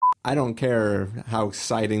I don't care how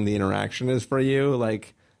exciting the interaction is for you.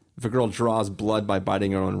 Like, if a girl draws blood by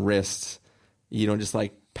biting her own wrists, you don't just,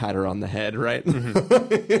 like, pat her on the head, right?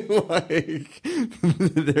 Like,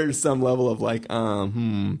 there's some level of, like,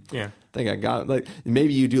 Yeah. I think I got, like,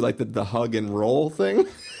 maybe you do, like, the hug and roll thing.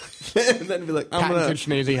 And then be like, I'm Patented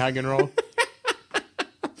gonna... Schnese hug and roll.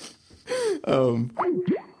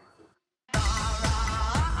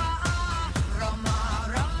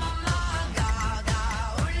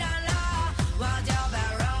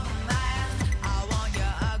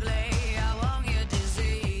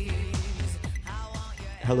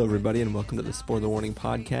 Hello, everybody, and welcome to the Spoiler Warning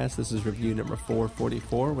Podcast. This is review number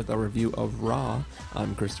 444 with our review of Raw.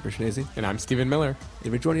 I'm Christopher Schnese. And I'm Stephen Miller. If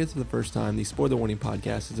you're joining us for the first time, the Spoiler Warning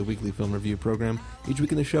Podcast is a weekly film review program. Each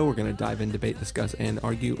week in the show, we're going to dive in, debate, discuss, and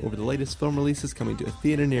argue over the latest film releases coming to a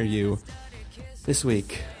theater near you. This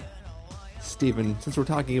week, Stephen, since we're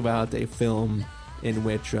talking about a film in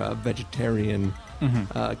which a vegetarian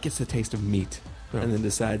gets the taste of meat, and then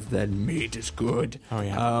decides that meat is good. Oh,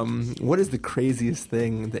 yeah. What is the craziest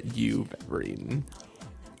thing that you've ever eaten?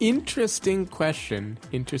 Interesting question.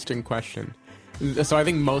 So I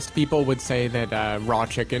think most people would say that raw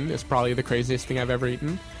chicken is probably the craziest thing I've ever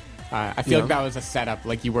eaten. I feel like that was a setup.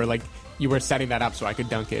 Like you were setting that up so I could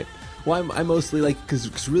dunk it. Well, I mostly like,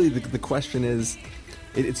 because really the question is,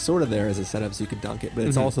 it's sort of there as a setup so you could dunk it, but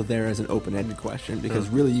it's also there as an open-ended question, because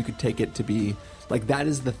really you could take it to be, like, that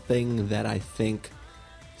is the thing that I think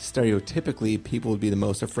stereotypically people would be the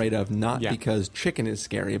most afraid of, not because chicken is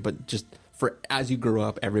scary, but just for as you grow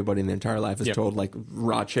up, everybody in their entire life is told, like,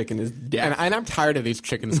 raw chicken is death. And I'm tired of these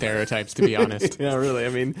chicken stereotypes, to be honest. Yeah, really. I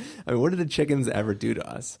mean, what did the chickens ever do to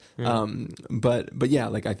us? Yeah. But yeah,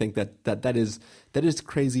 like, I think that is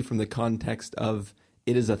crazy from the context of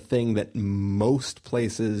it is a thing that most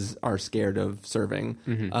places are scared of serving.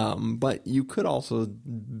 But you could also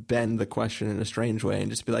bend the question in a strange way and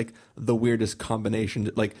just be like, the weirdest combination,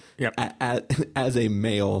 like, as a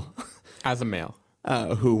male. As a male.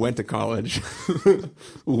 Who went to college.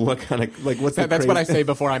 What kind of, like, what's That's what I say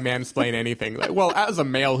before I mansplain anything. Like, well, as a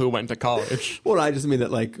male who went to college. Well, I just mean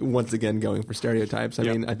that, like, once again, going for stereotypes. I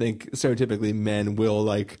mean, I think stereotypically men will,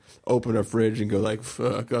 like, open a fridge and go, like,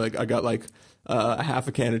 fuck, like, I got, like, half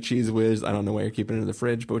a can of Cheese Whiz. I don't know why you're keeping it in the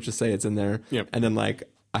fridge, but we'll just say it's in there. And then, like,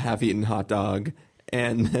 a half-eaten hot dog,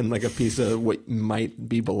 and then, like, a piece of what might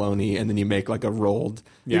be bologna, and then you make, like, a rolled.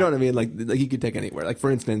 You know what I mean? Like you could take anywhere. Like,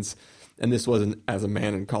 for instance, and this wasn't as a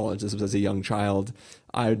man in college, this was as a young child,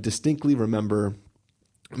 I distinctly remember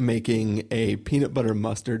making a peanut butter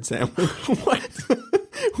mustard sandwich. What?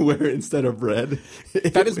 Where instead of bread...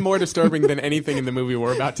 That is more disturbing than anything in the movie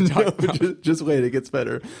we're about to talk about. Just wait, it gets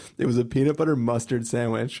better. It was a peanut butter mustard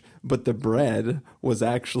sandwich, but the bread was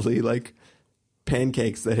actually, like,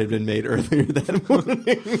 pancakes that had been made earlier that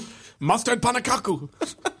morning. Mustard panakaku!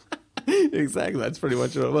 Exactly, that's pretty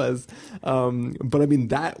much what it was. But, I mean,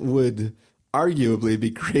 that would arguably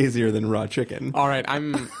be crazier than raw chicken. All right,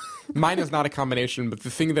 mine is not a combination, but the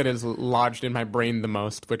thing that is lodged in my brain the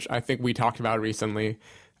most, which I think we talked about recently,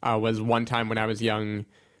 was one time when I was young,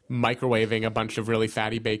 microwaving a bunch of really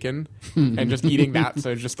fatty bacon and just eating that. So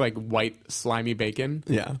it's just like white, slimy bacon.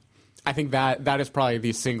 Yeah. I think that is probably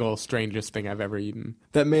the single strangest thing I've ever eaten.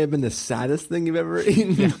 That may have been the saddest thing you've ever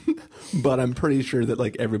eaten, but I'm pretty sure that,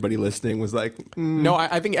 like, everybody listening was like, No,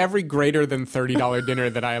 I think every greater than $30 dinner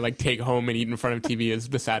that I, like, take home and eat in front of TV is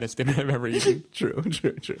the saddest dinner I've ever eaten. True.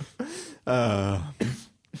 But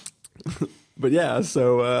yeah,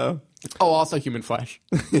 so... also human flesh.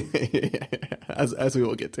 As we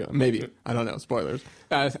will get to. Maybe. I don't know. Spoilers.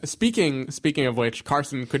 Speaking of which,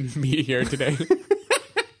 Carson couldn't be here today.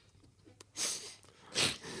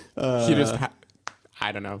 He just,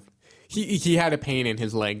 I don't know. He had a pain in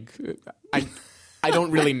his leg. I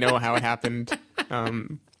don't really know how it happened,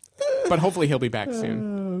 but hopefully he'll be back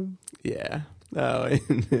soon. Yeah.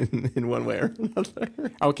 In one way or another.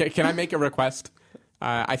 Okay, can I make a request?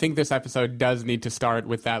 I think this episode does need to start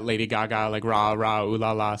with that Lady Gaga, like, rah, rah, ooh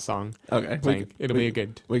la la song. Okay. It'll be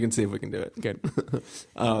good. We can see if we can do it. Good.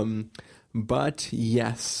 But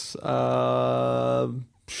yes,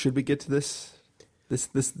 should we get to this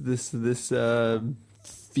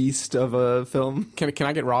feast of a film? Can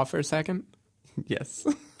I get raw for a second? Yes.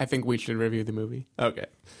 I think we should review the movie. Okay.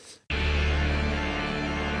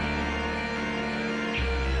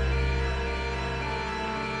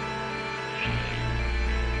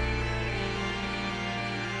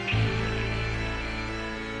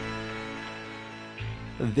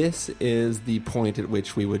 This is the point at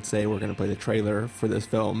which we would say we're going to play the trailer for this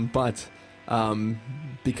film, but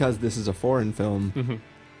because this is a foreign film,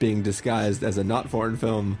 being disguised as a not foreign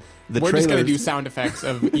film. We're just going to do sound effects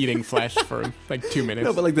of eating flesh for like 2 minutes.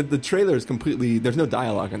 No, but like the trailer is completely... There's no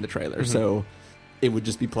dialogue in the trailer, so it would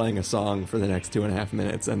just be playing a song for the next 2.5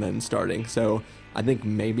 minutes and then starting. So I think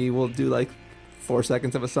maybe we'll do like 4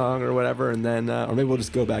 seconds of a song or whatever, and then... or maybe we'll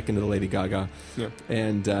just go back into the Lady Gaga. Yeah.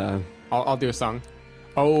 And... I'll do a song.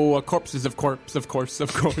 Oh, a corpses of corpse, of course,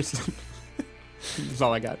 of course. That's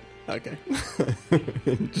all I got. Okay.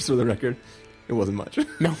 Just for the record, it wasn't much.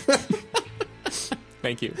 No.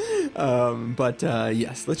 Thank you. But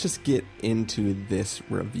yes, let's just get into this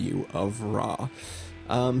review of Raw.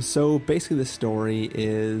 So basically the story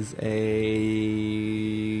is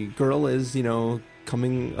a girl is,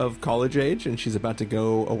 coming of college age, and she's about to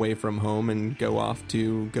go away from home and go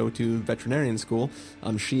to veterinarian school.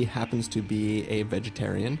 She happens to be a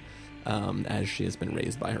vegetarian, as she has been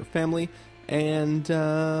raised by her family. And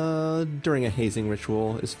during a hazing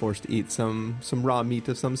ritual is forced to eat some raw meat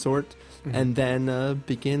of some sort, and then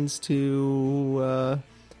begins to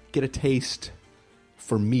get a taste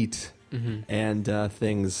for meat, and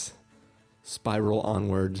things spiral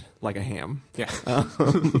onward like a ham. Yeah.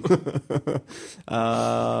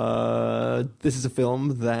 This is a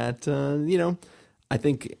film that I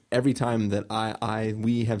think every time that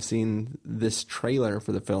we have seen this trailer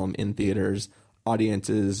for the film in theaters,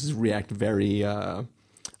 audiences react very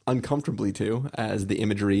uncomfortably to, as the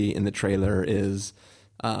imagery in the trailer is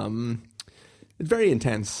very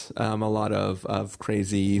intense. A lot of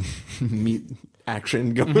crazy meat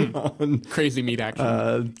action going on. Crazy meat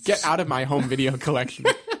action. Get out of my home video collection.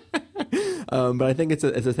 But I think it's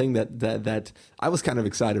a thing that I was kind of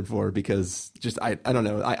excited for, because just I don't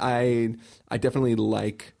know, I definitely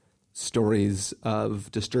like stories of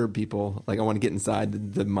disturbed people. Like, I want to get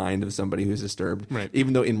inside the mind of somebody who's disturbed. Right.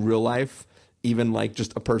 Even though in real life, even like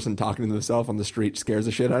just a person talking to themselves on the street scares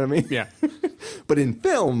the shit out of me. Yeah. But in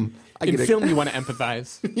film, you want to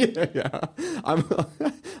empathize. Yeah.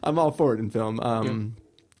 I'm all for it in film.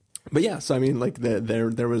 But yeah, so I mean, like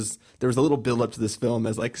there was a little build up to this film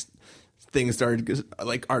as like things started,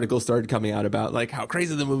 like articles started coming out about like how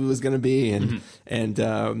crazy the movie was going to be, and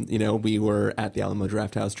we were at the Alamo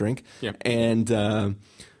Drafthouse drink, and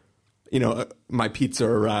my pizza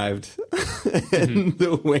arrived, and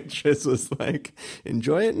the waitress was like,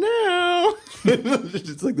 "Enjoy it now." It's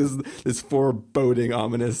just like this foreboding,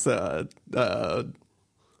 ominous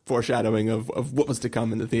foreshadowing of what was to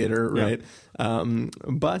come in the theater, right?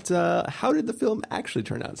 But how did the film actually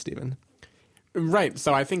turn out, Stephen? Right.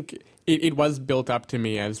 So I think it was built up to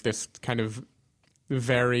me as this kind of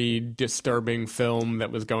very disturbing film that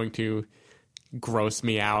was going to gross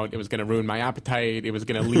me out. It was going to ruin my appetite. It was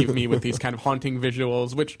going to leave me with these kind of haunting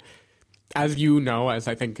visuals, which, as you know, as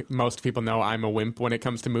I think most people know, I'm a wimp when it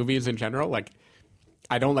comes to movies in general. Like,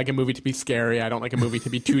 I don't like a movie to be scary. I don't like a movie to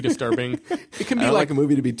be too disturbing. It can be like a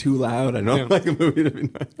movie to be too loud. I don't like a movie to be...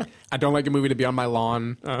 I don't like a movie to be on my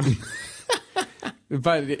lawn.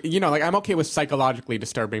 But, like, I'm okay with psychologically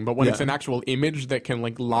disturbing, but when it's an actual image that can,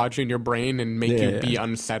 like, lodge in your brain and make you be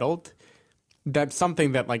unsettled, that's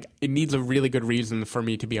something that, like, it needs a really good reason for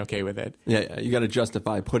me to be okay with it. Yeah. You got to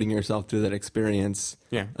justify putting yourself through that experience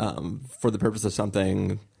for the purpose of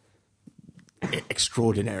something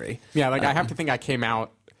extraordinary. Yeah, like, I have to think I came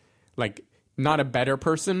out, like, not a better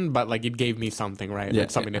person, but, like, it gave me something, right? Like,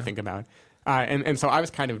 something to think about. And so I was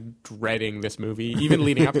kind of dreading this movie, even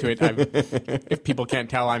leading up to it. If people can't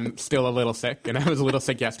tell, I'm still a little sick, and I was a little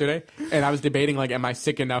sick yesterday. And I was debating, like, am I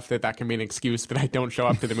sick enough that can be an excuse that I don't show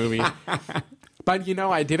up to the movie? But,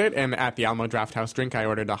 I did it, and at the Alamo Drafthouse drink, I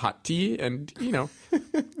ordered a hot tea, and,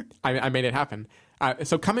 I made it happen.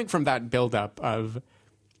 So coming from that buildup of...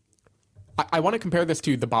 I want to compare this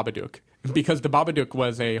to The Babadook, because The Babadook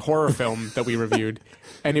was a horror film that we reviewed,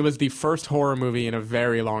 and it was the first horror movie in a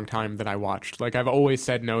very long time that I watched. Like, I've always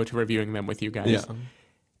said no to reviewing them with you guys. Yeah.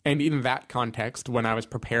 And in that context, when I was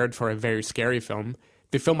prepared for a very scary film,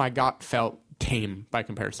 the film I got felt tame by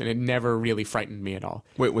comparison. It never really frightened me at all.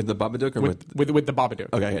 Wait, with The Babadook or with The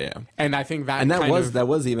Babadook? Okay, yeah. And I think that that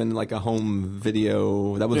was even like a home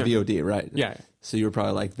video. That was VOD, right? Yeah. So you were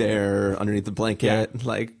probably like there underneath the blanket,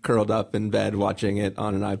 like curled up in bed watching it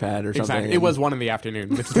on an iPad or something. Exactly. It was 1 PM,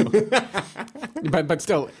 but still. but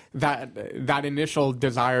still, that initial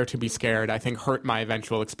desire to be scared, I think, hurt my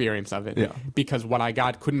eventual experience of it. Yeah. Because what I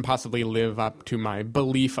got couldn't possibly live up to my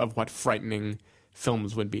belief of what frightening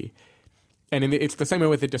films would be. And it's the same way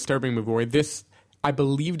with the disturbing movie, where I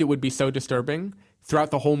believed it would be so disturbing.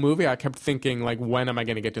 Throughout the whole movie, I kept thinking, like, when am I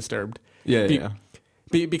going to get disturbed? Yeah.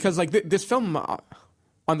 Because, like, this film,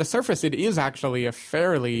 on the surface, it is actually a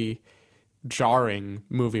fairly jarring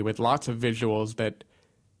movie with lots of visuals that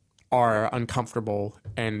are uncomfortable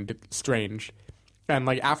and strange. And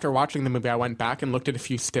like after watching the movie, I went back and looked at a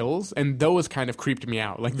few stills, and those kind of creeped me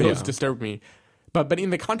out. Like those disturbed me. But in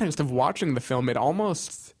the context of watching the film, it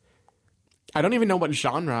almost, I don't even know what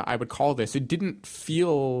genre I would call this. It didn't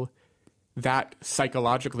feel that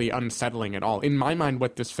psychologically unsettling at all. In my mind,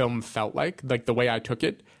 what this film felt like the way I took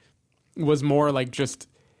it, was more like just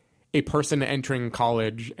a person entering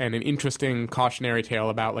college and an interesting cautionary tale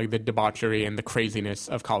about like the debauchery and the craziness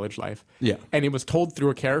of college life. Yeah. And it was told through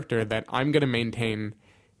a character that I'm going to maintain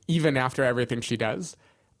even after everything she does,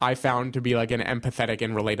 I found to be like an empathetic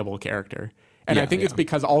and relatable character. And I think it's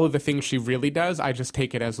because all of the things she really does, I just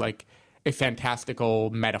take it as like a fantastical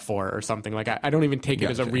metaphor or something. Like I don't even take it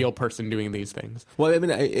as a real person doing these things. Well, I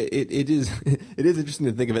mean, it is interesting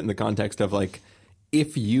to think of it in the context of like,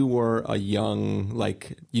 if you were a young,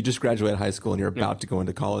 like you just graduated high school and you're about to go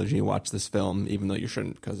into college and you watch this film, even though you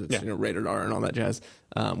shouldn't because it's rated R and all that jazz.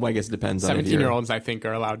 Well, I guess it depends. 17-year-olds, I think,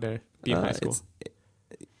 are allowed to be in high school.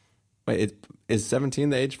 Is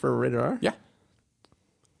 17 the age for rated R? Yeah.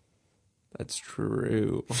 That's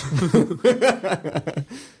true.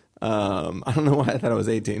 I don't know why I thought it was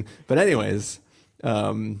 18. But anyways,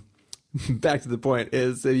 back to the point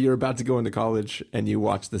is that you're about to go into college and you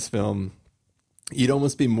watch this film. You'd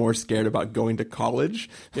almost be more scared about going to college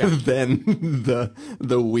than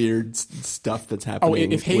the weird stuff that's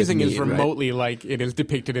happening. Oh, if hazing with is remotely like it is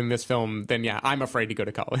depicted in this film, then I'm afraid to go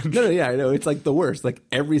to college. No, I know. It's like the worst. Like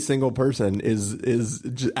every single person is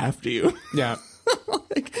just after you. Yeah.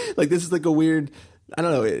 like this is like a weird, I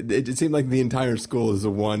don't know. It seemed like the entire school is a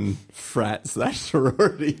one frat /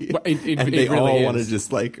 sorority. Well, and they really all want to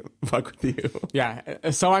just like fuck with you.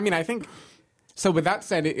 Yeah. So, I mean, I think, so with that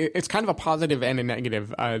said, it's kind of a positive and a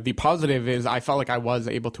negative. The positive is I felt like I was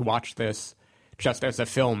able to watch this just as a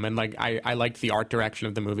film. And like, I liked the art direction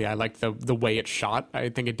of the movie. I liked the way it's shot. I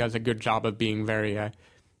think it does a good job of being very,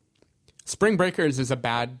 Spring Breakers is a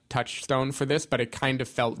bad touchstone for this, but it kind of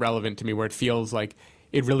felt relevant to me where it feels like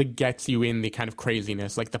it really gets you in the kind of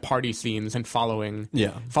craziness, like the party scenes and following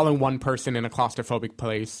one person in a claustrophobic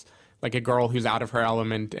place, like a girl who's out of her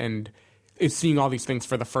element and is seeing all these things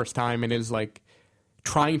for the first time and is like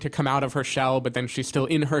trying to come out of her shell, but then she's still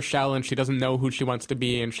in her shell and she doesn't know who she wants to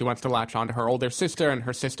be and she wants to latch on to her older sister and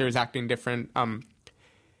her sister is acting different.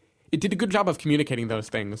 It did a good job of communicating those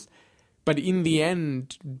things. But in the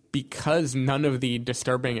end, because none of the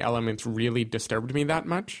disturbing elements really disturbed me that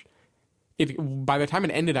much, by the time it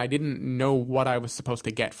ended, I didn't know what I was supposed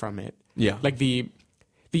to get from it. Yeah. Like the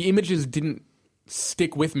images didn't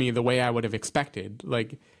stick with me the way I would have expected.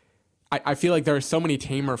 Like I feel like there are so many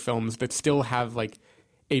tamer films that still have like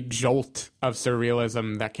a jolt of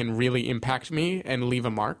surrealism that can really impact me and leave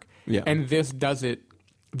a mark. Yeah. And this does it.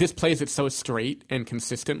 This plays it so straight and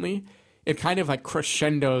consistently. It kind of like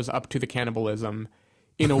crescendos up to the cannibalism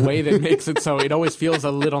in a way that makes it so it always feels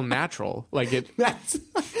a little natural. Like it. That's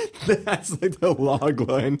like the log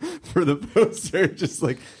line for the poster. Just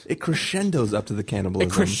like it crescendos up to the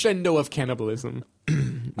cannibalism. A crescendo of cannibalism.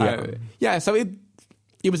 So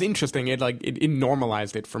it was interesting. It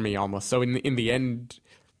normalized it for me almost. So in the end,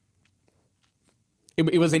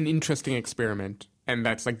 it was an interesting experiment, and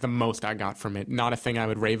that's like the most I got from it. Not a thing I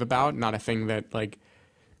would rave about. Not a thing that like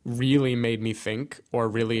really made me think or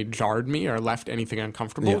really jarred me or left anything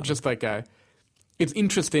uncomfortable. Just like it's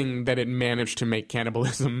interesting that it managed to make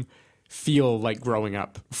cannibalism feel like growing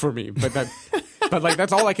up for me. But like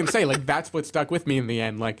that's all I can say. Like that's what stuck with me in the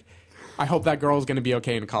end. Like I hope that girl's going to be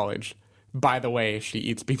okay in college. By the way, she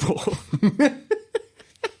eats people.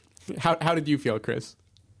 How did you feel, Chris?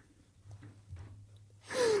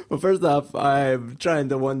 Well, first off, I'm trying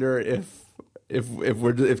to wonder if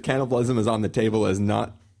cannibalism is on the table as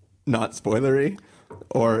not spoilery,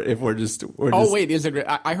 or if we're just. Oh wait, is it?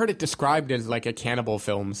 I heard it described as like a cannibal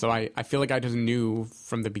film, so I feel like I just knew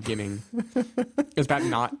from the beginning. Is that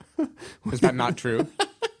not true?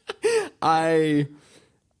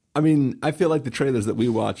 I mean, I feel like the trailers that we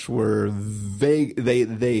watched were vague.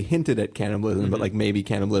 They hinted at cannibalism, but like maybe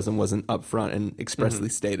cannibalism wasn't upfront and expressly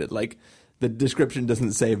stated. Like the description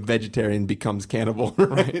doesn't say vegetarian becomes cannibal,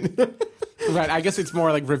 right? Right. I guess it's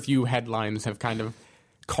more like review headlines have kind of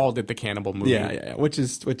called it the cannibal movie. Yeah. Which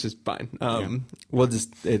is fine. We'll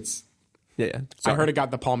just Sorry. I heard it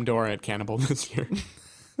got the Palme d'Or at Cannibal this year.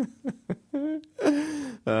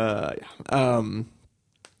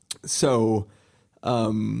 So.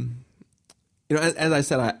 As I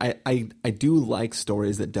said, I do like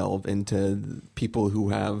stories that delve into people who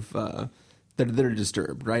have that are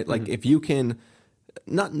disturbed, right? Like if you can,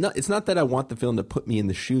 it's not that I want the film to put me in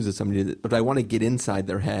the shoes of somebody, but I want to get inside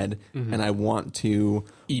their head, and I want to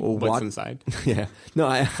eat what's inside. Yeah, no,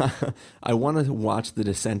 I want to watch the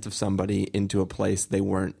descent of somebody into a place they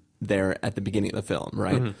weren't there at the beginning of the film,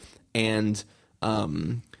 right? And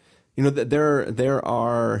there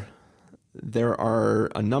are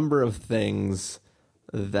a number of things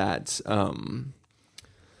that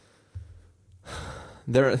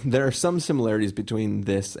there are some similarities between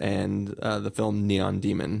this and the film Neon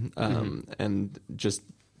Demon, and just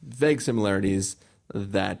vague similarities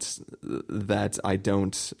that I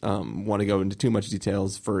don't want to go into too much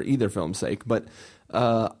details for either film's sake. But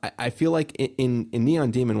I feel like in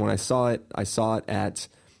Neon Demon, when I saw it at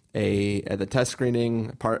the test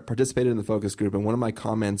screening, participated in the focus group, and one of my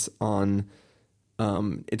comments on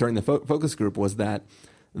during the focus group was that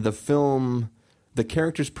the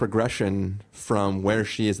character's progression from where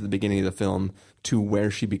she is at the beginning of the film to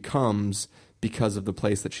where she becomes because of the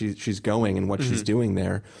place that she's going and what she's doing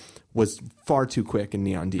there was far too quick in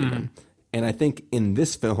Neon Demon. And I think in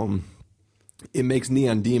this film, it makes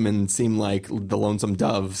Neon Demon seem like the Lonesome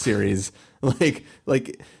Dove series. And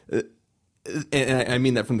I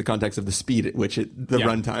mean that from the context of the speed at which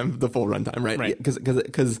runtime, the full runtime, right?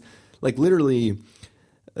 Because like literally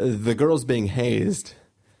the girl's being hazed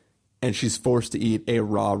and she's forced to eat a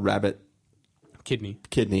raw rabbit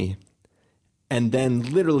kidney. And then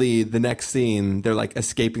literally the next scene, they're like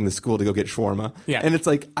escaping the school to go get shawarma. Yeah. And it's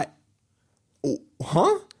like, I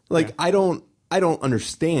don't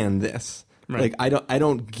understand this. Right. Like I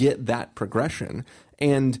don't get that progression.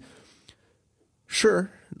 And sure,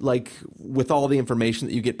 like with all the information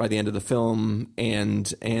that you get by the end of the film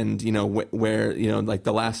and where like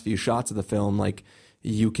the last few shots of the film, like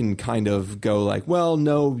you can kind of go like, well,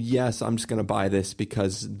 no, yes, I'm just going to buy this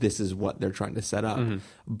because this is what they're trying to set up.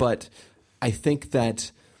 But I think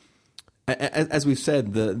that, as we've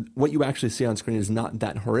said, what you actually see on screen is not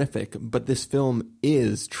that horrific, but this film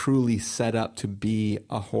is truly set up to be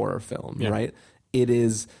a horror film, right? It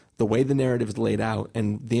is the way the narrative is laid out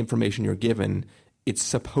and the information you're given. It's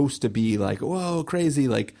supposed to be like, whoa, crazy.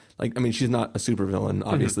 Like I mean, she's not a supervillain,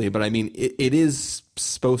 obviously, but I mean, it is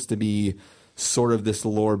supposed to be sort of this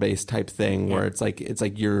lore-based type thing where it's like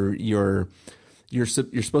you're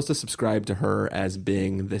supposed to subscribe to her as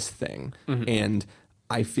being this thing, and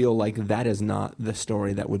I feel like that is not the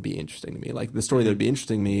story that would be interesting to me. Like the story that would be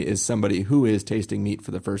interesting to me is somebody who is tasting meat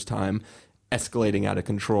for the first time, escalating out of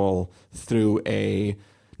control through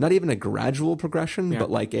not even a gradual progression,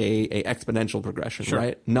 but like a exponential progression,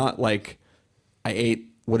 right? Not like I ate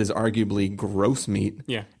what is arguably gross meat,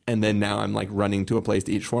 and then now I'm like running to a place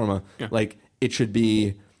to eat shawarma. Like it should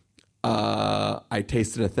be, I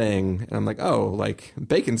tasted a thing and I'm like, oh, like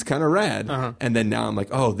bacon's kind of rad, and then now I'm like,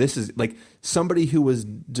 oh, this is like somebody who was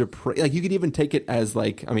depraved. Like you could even take it as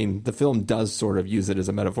like, I mean, the film does sort of use it as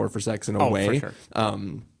a metaphor for sex in a way, for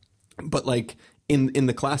sure. But like in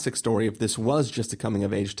the classic story, if this was just a coming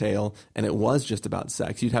of age tale and it was just about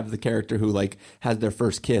sex, you'd have the character who like has their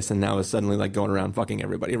first kiss and now is suddenly like going around fucking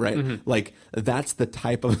everybody, right? Like that's the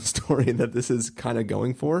type of story that this is kind of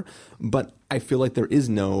going for. But I feel like there is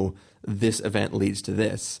no this event leads to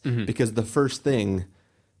this, because the first thing,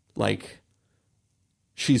 like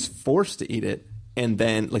she's forced to eat it and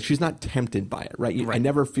then like she's not tempted by it, right? I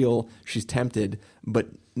never feel she's tempted, but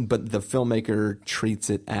the filmmaker treats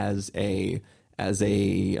it as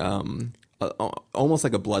almost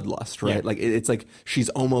like a bloodlust, right? Like it's like she's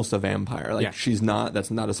almost a vampire. Like she's not. That's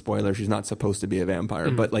not a spoiler. She's not supposed to be a vampire,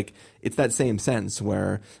 but like it's that same sense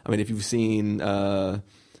where, I mean, if you've seen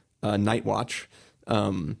Night Watch,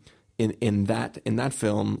 in that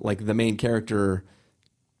film, like the main character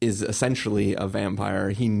is essentially a vampire.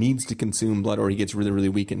 He needs to consume blood or he gets really, really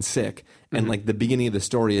weak and sick. And like the beginning of the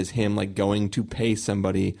story is him like going to pay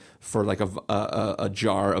somebody for like a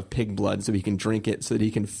jar of pig blood so he can drink it so that he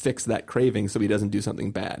can fix that craving so he doesn't do something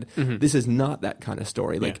bad. This is not that kind of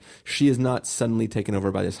story. Like she is not suddenly taken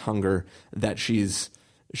over by this hunger that she's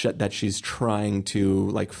trying to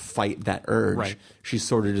like fight that urge. Right. She's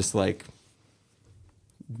sort of just like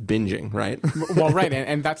binging, right? Well, right.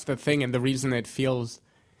 And that's the thing. And the reason it feels...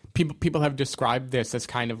 People have described this as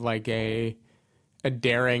kind of like a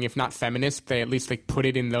daring, if not feminist. They at least like put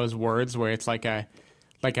it in those words where it's like a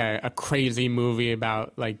crazy movie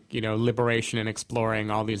about like, liberation and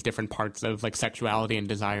exploring all these different parts of like sexuality and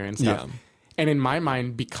desire and stuff. Yeah. And in my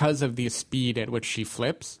mind, because of the speed at which she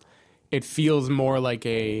flips, it feels more like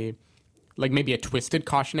maybe a twisted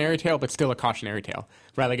cautionary tale, but still a cautionary tale,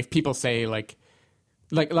 right? Like if people say like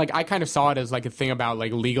I kind of saw it as like a thing about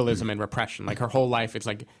like legalism and repression. Like her whole life, it's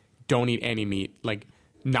like, don't eat any meat. Like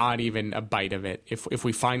not even a bite of it. If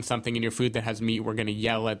we find something in your food that has meat, we're going to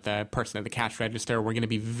yell at the person at the cash register. We're going to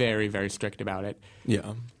be very, very strict about it.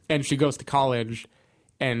 Yeah. And she goes to college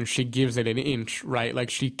and she gives it an inch, right? Like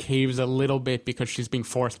she caves a little bit because she's being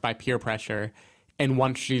forced by peer pressure. And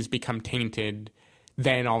once she's become tainted,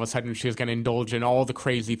 then all of a sudden she's going to indulge in all the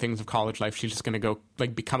crazy things of college life. She's just going to go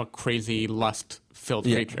like become a crazy lust-filled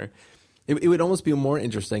creature. It would almost be more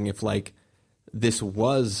interesting if like this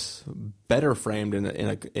was better framed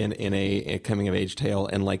in a coming of age tale,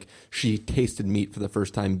 and like she tasted meat for the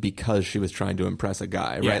first time because she was trying to impress a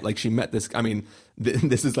guy, right? Yeah. Like she met this. I mean,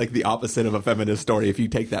 this is like the opposite of a feminist story if you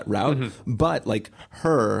take that route. But like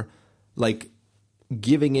her, like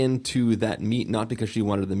giving in to that meat not because she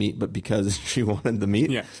wanted the meat, but because she wanted the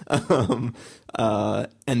meat. Yeah. And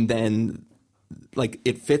then. Like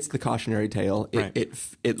it fits the cautionary tale. Right.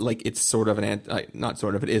 It like it's sort of an not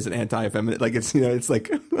sort of, it is an anti-feminist. Like it's, you know, it's like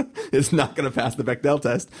it's not going to pass the Bechdel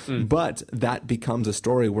test. But that becomes a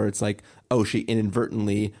story where it's like, oh, she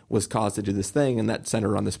inadvertently was caused to do this thing, and that sent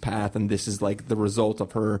her on this path, and this is like the result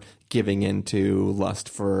of her giving into lust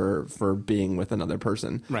for being with another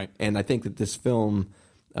person. Right. And I think that this film.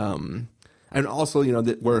 And also, you know,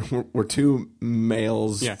 that we're two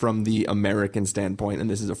males from the American standpoint, and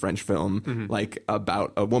this is a French film, like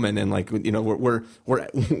about a woman, and like, you know, we're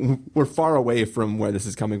far away from where this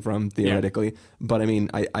is coming from theoretically. Yeah. But I mean,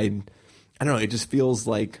 I don't know. It just feels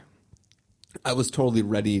like I was totally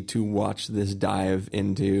ready to watch this dive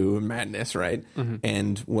into madness, right?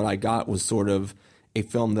 And what I got was sort of a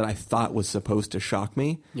film that I thought was supposed to shock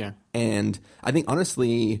me. Yeah. And I think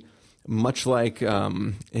honestly, much like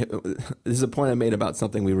this is a point I made about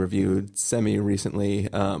something we reviewed semi-recently,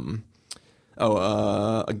 Get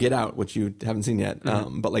Out, which you haven't seen yet.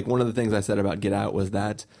 But like one of the things I said about Get Out was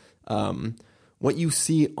that what you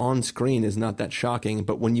see on screen is not that shocking,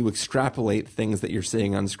 but when you extrapolate things that you're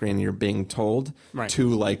seeing on screen and you're being told to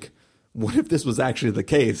like, what if this was actually the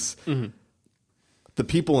case? The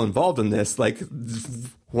people involved in this, like,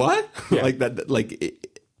 what? Yeah. Like that, like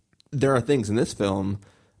there are things in this film,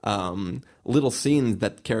 little scenes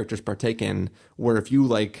that characters partake in where if you're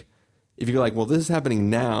like, well, this is happening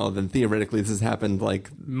now, then theoretically this has happened like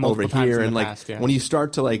multiple over here. And like past, when you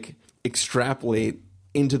start to like extrapolate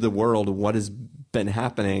into the world what has been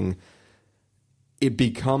happening, it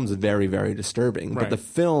becomes very, very disturbing. Right. But the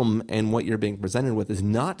film and what you're being presented with is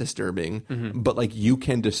not disturbing, but like you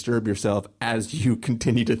can disturb yourself as you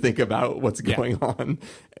continue to think about what's going on.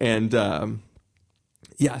 And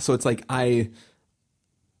so it's like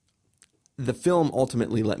the film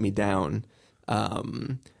ultimately let me down,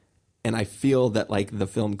 and I feel that like the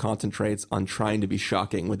film concentrates on trying to be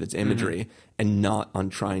shocking with its imagery and not on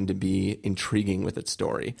trying to be intriguing with its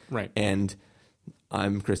story. Right. And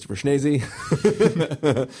I'm Christopher Schnese.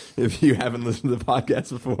 If you haven't listened to the podcast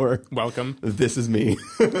before, welcome. This is me.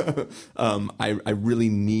 I really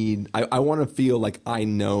need. I want to feel like I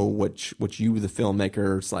know what you, the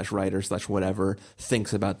filmmaker / writer / whatever,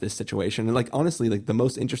 thinks about this situation. And like honestly, like the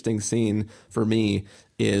most interesting scene for me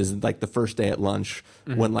is like the first day at lunch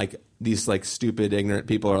when like these like stupid ignorant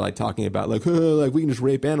people are like talking about like we can just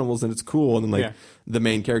rape animals and it's cool, and then like the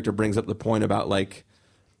main character brings up the point about like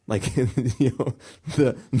you know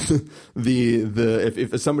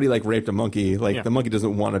if somebody like raped a monkey, like the monkey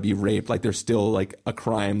doesn't want to be raped, like there's still like a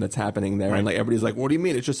crime that's happening there, and like everybody's like, what do you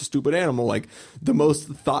mean, it's just a stupid animal? Like the most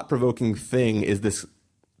thought-provoking thing is this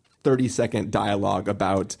 30-second dialogue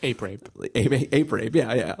about ape rape.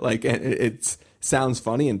 Yeah, like it sounds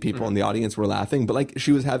funny and people in the audience were laughing, but like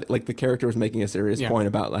she was having, like the character was making a serious point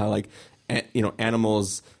about how like you know,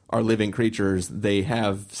 animals are living creatures, they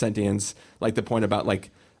have sentience, like the point about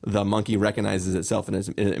like the monkey recognizes itself in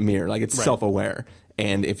a mirror, like it's self-aware,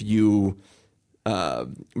 and if you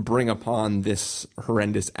bring upon this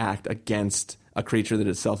horrendous act against a creature that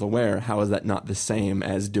is self-aware, how is that not the same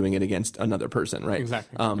as doing it against another person, right?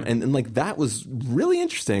 Exactly. And like that was really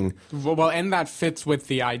interesting. Well, and that fits with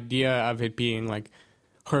the idea of it being like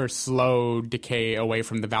her slow decay away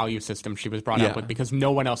from the value system she was brought up with, because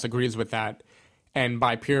no one else agrees with that. And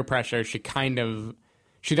by peer pressure, she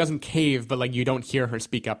doesn't cave, but like you don't hear her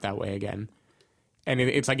speak up that way again. And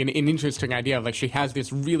it's like an interesting idea of like she has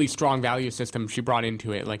this really strong value system she brought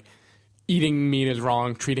into it. Like eating meat is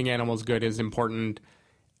wrong, treating animals good is important.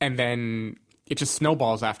 And then it just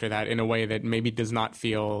snowballs after that in a way that maybe does not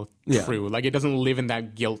feel true. Like it doesn't live in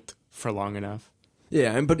that guilt for long enough.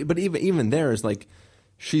 Yeah, and but even there is like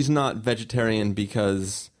she's not vegetarian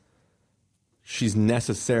because she's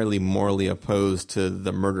necessarily morally opposed to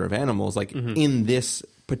the murder of animals. Like in this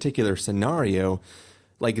particular scenario,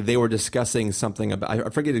 like they were discussing something about, I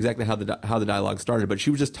forget exactly how the dialogue started, but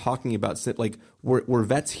she was just talking about like we're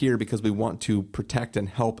vets here because we want to protect and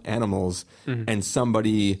help animals, and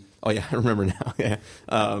somebody, oh yeah, I remember now, yeah,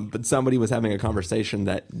 but somebody was having a conversation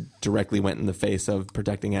that directly went in the face of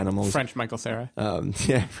protecting animals. French Michael Cera.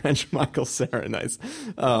 Yeah, French Michael Cera, nice.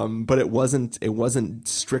 But it wasn't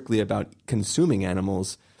strictly about consuming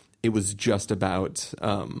animals. It was just about,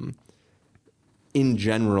 in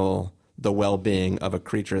general, the well-being of a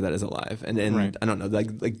creature that is alive, and right. I don't know,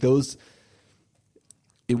 like those.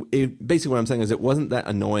 It basically what I'm saying is it wasn't that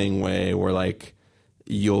annoying way where like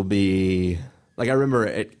you'll be like, I remember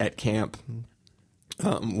at camp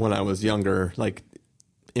when I was younger, like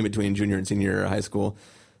in between junior and senior year of high school,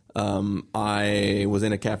 I was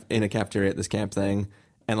in a cafeteria at this camp thing,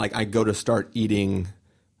 and like I go to start eating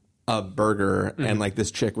a burger, and like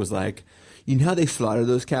this chick was like, you know how they slaughter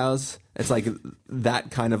those cows? It's like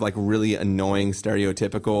that kind of like really annoying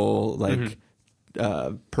stereotypical like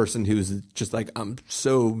person who's just like, I'm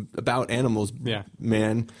so about animals,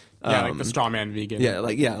 man. Yeah, like the straw man vegan.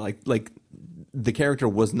 Like the character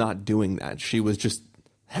was not doing that. She was just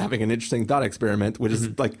having an interesting thought experiment, which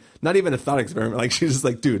is like not even a thought experiment. Like she's just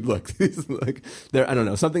like, dude, look, like there. I don't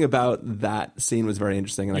know, something about that scene was very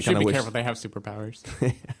interesting, and you I kind of wish. Careful, they have superpowers.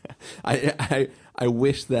 I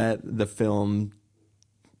wish that the film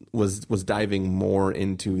was diving more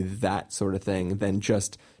into that sort of thing than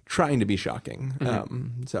just trying to be shocking.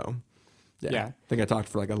 So. Yeah. I think I talked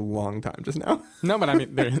for like a long time just now. No, but I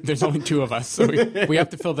mean, there's only two of us, so we have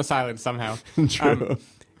to fill the silence somehow. True.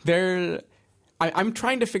 I'm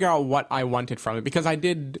trying to figure out what I wanted from it, because I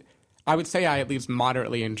would say I at least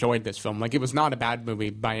moderately enjoyed this film. Like, it was not a bad movie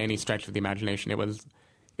by any stretch of the imagination. It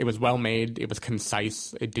was well made. It was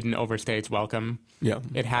concise. It didn't overstay its welcome. Yeah.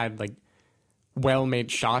 It had like well-made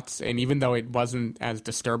shots, and even though it wasn't as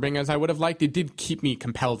disturbing as I would have liked, it did keep me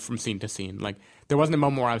compelled from scene to scene. Like, there wasn't a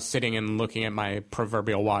moment where I was sitting and looking at my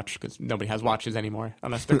proverbial watch, because nobody has watches anymore,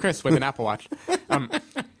 unless they're Chris with an Apple Watch.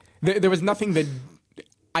 There was nothing that...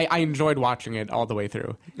 I enjoyed watching it all the way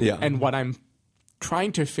through. Yeah. And what I'm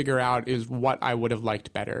trying to figure out is what I would have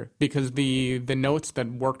liked better, because the notes that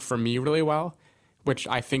worked for me really well, which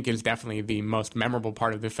I think is definitely the most memorable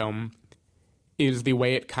part of the film, is the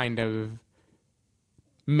way it kind of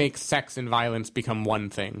makes sex and violence become one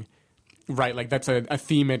thing, right? Like, that's a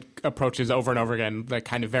theme it approaches over and over again, like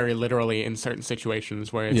kind of very literally in certain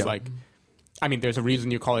situations where it's like, I mean, there's a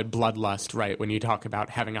reason you call it bloodlust, right? When you talk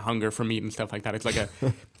about having a hunger for meat and stuff like that, it's like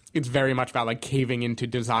it's very much about like caving into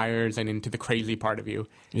desires and into the crazy part of you.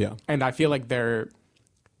 Yeah. And I feel like there's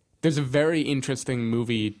a very interesting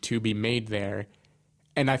movie to be made there.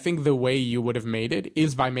 And I think the way you would have made it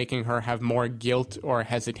is by making her have more guilt or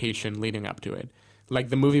hesitation leading up to it. Like,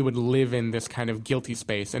 the movie would live in this kind of guilty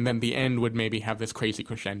space, and then the end would maybe have this crazy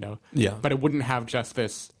crescendo. Yeah. But it wouldn't have just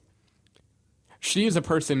this... She is a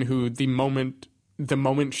person who, the moment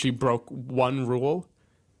she broke one rule,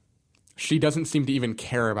 she doesn't seem to even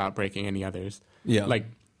care about breaking any others. Yeah.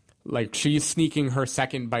 Like she's sneaking her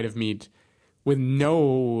second bite of meat with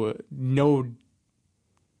no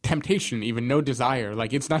temptation, even no desire.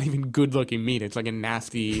 Like, it's not even good-looking meat. It's like a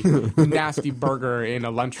nasty, nasty burger in a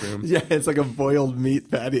lunchround. Yeah, it's like a boiled meat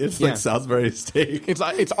patty. It's like Salisbury steak. It's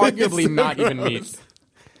arguably not even meat.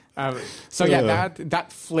 That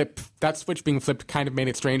switch being flipped kind of made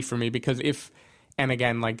it strange for me, because and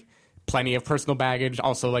again, like, plenty of personal baggage,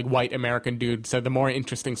 also like white American dude. So the more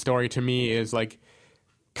interesting story to me is like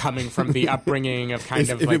coming from the upbringing of kind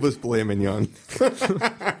of if like, it was filet mignon.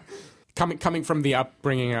 coming from the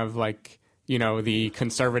upbringing of, like, you know, the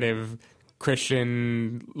conservative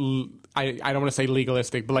Christian, I don't want to say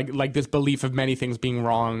legalistic, but like this belief of many things being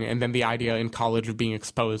wrong, and then the idea in college of being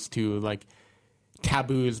exposed to like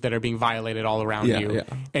taboos that are being violated all around you,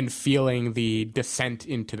 and feeling the descent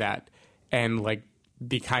into that, and like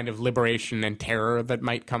the kind of liberation and terror that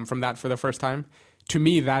might come from that for the first time. To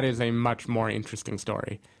me, that is a much more interesting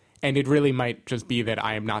story. And it really might just be that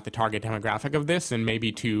I am not the target demographic of this, and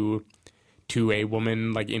maybe to a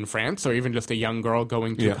woman like in France, or even just a young girl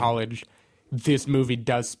going to college, this movie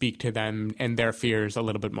does speak to them and their fears a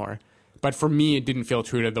little bit more. But for me, it didn't feel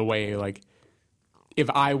true to the way, like, if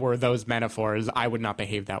I were those metaphors, I would not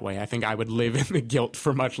behave that way. I think I would live in the guilt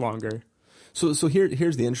for much longer. So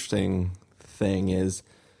here's the interesting thing is,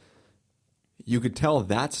 you could tell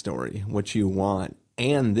that story, what you want,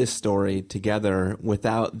 and this story together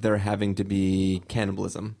without there having to be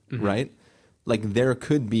cannibalism, right? Like, there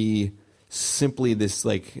could be simply this,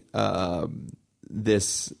 like,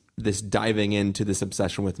 this diving into this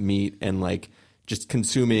obsession with meat and, like, just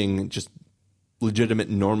consuming just legitimate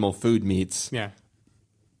normal food meats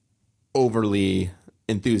overly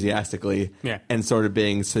enthusiastically, Yeah. and sort of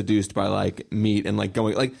being seduced by like meat and like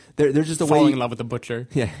going like there's just a way Falling in love with the butcher.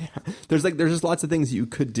 yeah. There's just lots of things you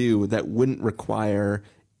could do that wouldn't require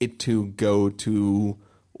it to go to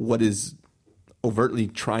what is overtly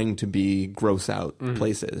trying to be gross out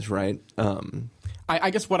places, right? I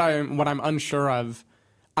guess what I'm unsure of,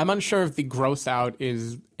 I'm unsure if the gross out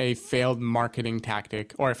is a failed marketing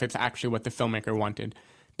tactic or if it's actually what the filmmaker wanted,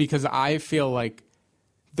 because I feel like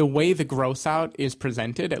the way the gross out is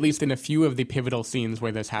presented, at least in a few of the pivotal scenes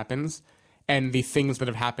where this happens, and the things that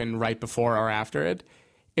have happened right before or after it,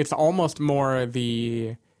 it's almost more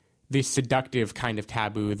the seductive kind of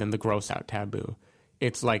taboo than the gross out taboo.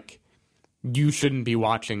 It's like, you shouldn't be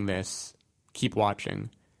watching this, keep watching.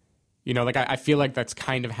 You know, like I feel like that's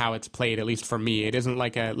kind of how it's played, at least for me. It isn't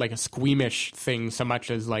like a squeamish thing so much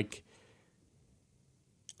as like,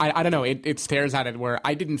 I don't know, it stares at it where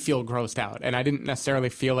I didn't feel grossed out, and I didn't necessarily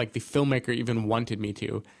feel like the filmmaker even wanted me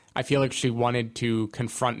to. I feel like she wanted to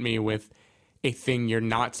confront me with a thing you're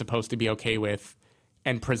not supposed to be okay with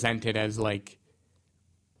and present it as like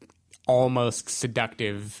almost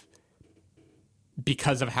seductive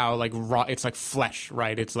because of how like raw, it's like flesh,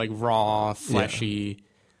 right? It's like raw, fleshy. Yeah.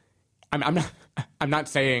 I'm not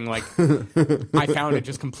saying like I found it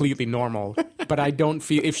just completely normal, but I don't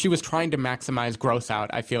feel, if she was trying to maximize gross out,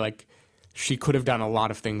 I feel like she could have done a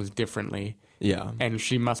lot of things differently. Yeah. And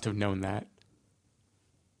she must have known that.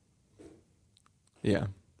 Yeah.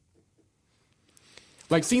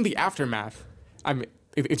 Like seeing the aftermath,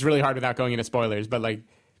 it's really hard without going into spoilers, but like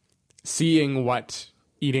seeing what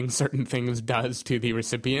eating certain things does to the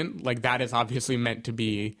recipient, like that is obviously meant to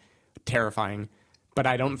be terrifying. But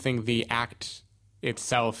I don't think the act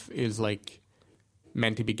itself is like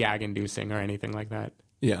meant to be gag-inducing or anything like that.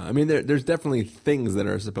 Yeah, I mean, there's definitely things that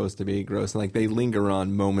are supposed to be gross, and like they linger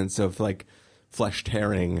on moments of like flesh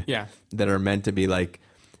tearing. Yeah. That are meant to be like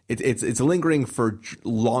it's lingering for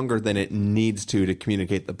longer than it needs to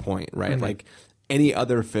communicate the point, right? Mm-hmm. Like any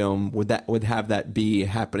other film would have that be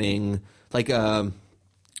happening, like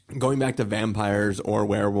going back to vampires or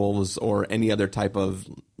werewolves or any other type of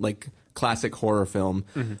like classic horror film,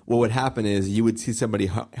 what would happen is you would see somebody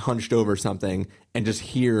hunched over something and just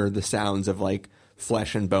hear the sounds of like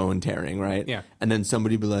flesh and bone tearing, right? Yeah. And then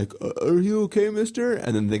somebody would be like, "Are you okay, mister?"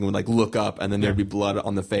 And then they would like look up, and then there'd be blood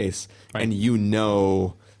on the face, right. And you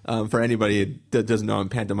know, for anybody that doesn't know, I'm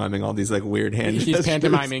pantomiming all these like weird hand He's gestures.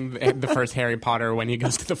 pantomiming the first Harry Potter when he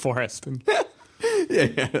goes to the forest.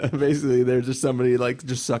 Yeah, basically, there's just somebody like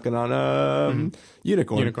just sucking on a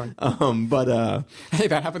unicorn. But hey,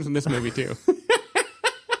 that happens in this movie too.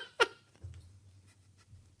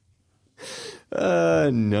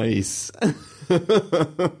 Nice.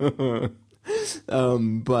 But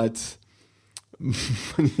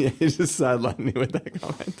yeah, it's just sidelined me with that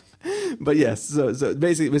comment. But yes, so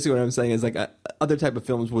basically what I'm saying is like other type of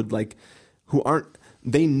films would like who aren't.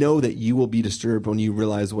 They know that you will be disturbed when you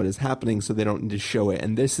realize what is happening, so they don't need to show it.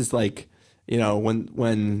 And this is like, you know,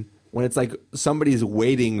 when it's like somebody's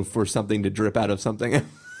waiting for something to drip out of something.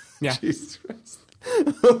 Yeah. Jesus Christ.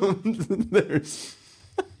 There's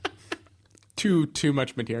too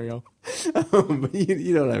much material. But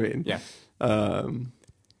you know what I mean? Yeah.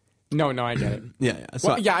 No, I get it. Yeah. So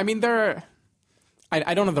well, yeah, I mean,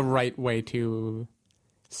 I don't know the right way to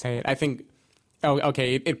say it. I think. Oh,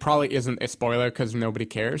 okay. It probably isn't a spoiler because nobody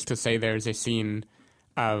cares to say there's a scene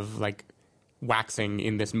of like waxing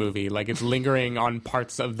in this movie. Like it's lingering on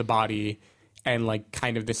parts of the body and like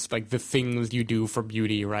kind of this like the things you do for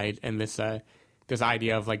beauty, right? And this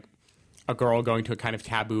idea of like a girl going to a kind of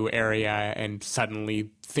taboo area and suddenly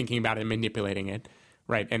thinking about it and manipulating it,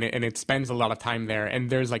 right? And it spends a lot of time there. And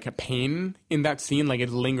there's like a pain in that scene, like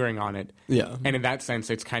it's lingering on it. Yeah. And in that sense,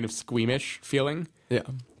 it's kind of squeamish feeling. Yeah.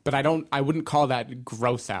 But I wouldn't call that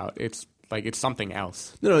gross out. It's like it's something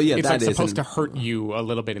else. No, yeah, it's that like supposed to hurt you a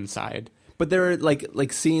little bit inside. But there are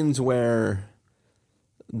like scenes where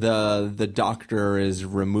the doctor is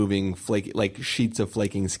removing sheets of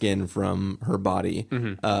flaking skin from her body.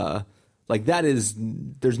 Mm-hmm. Like that is,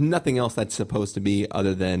 there's nothing else that's supposed to be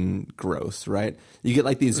other than gross, right? You get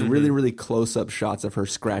like these really, really close up shots of her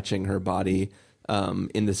scratching her body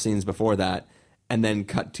in the scenes before that. And then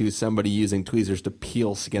cut to somebody using tweezers to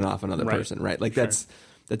peel skin off another person, right? Like that's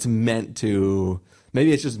meant to.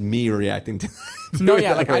 Maybe it's just me reacting to. No,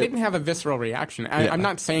 yeah, like I didn't have a visceral reaction. I'm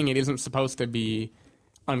not saying it isn't supposed to be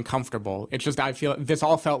uncomfortable. It's just I feel this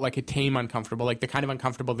all felt like a tame uncomfortable, like the kind of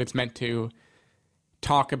uncomfortable that's meant to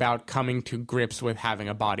talk about coming to grips with having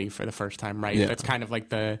a body for the first time, right? Yeah. That's kind of like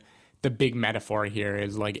the big metaphor here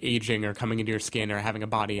is like aging or coming into your skin or having a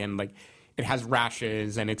body, and like. It has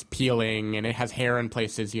rashes and it's peeling and it has hair in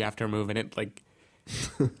places you have to remove, and it like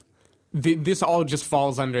This all just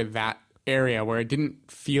falls under that area where it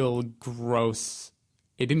didn't feel gross.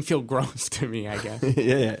 It didn't feel gross to me, I guess.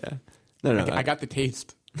 Yeah. No. I got the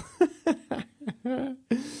taste. But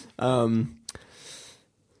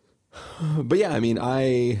yeah, I mean,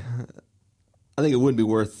 I think it would be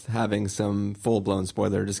worth having some full-blown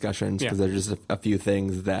spoiler discussions because there's just a few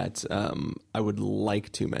things that I would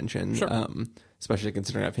like to mention, Sure. Especially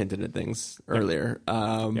considering I've hinted at things earlier.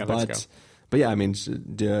 Let's go. But yeah, I mean,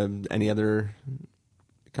 any other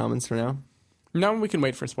comments for now? No, we can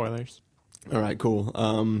wait for spoilers. All right,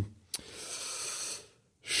 cool.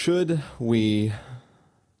 Should we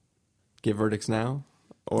give verdicts now?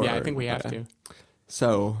 Or, I think we have to.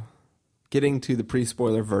 So, getting to the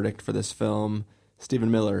pre-spoiler verdict for this film, Stephen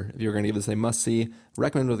Miller, if you were going to give this a must-see,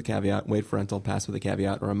 recommend with a caveat, wait for rental, pass with a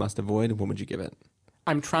caveat, or a must-avoid, what would you give it?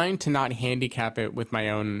 I'm trying to not handicap it with my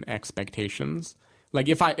own expectations. Like,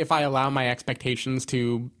 if I allow my expectations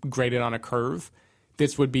to grade it on a curve,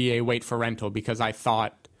 this would be a wait for rental because I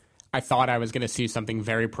thought I was going to see something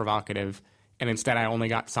very provocative, and instead I only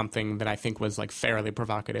got something that I think was, like, fairly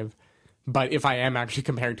provocative. But if I am actually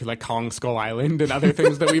compared to, like, Kong Skull Island and other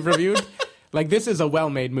things that we've reviewed, like, this is a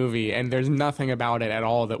well-made movie, and there's nothing about it at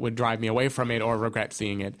all that would drive me away from it or regret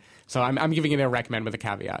seeing it. So I'm giving it a recommend with a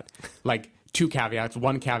caveat. Like, 2 caveats.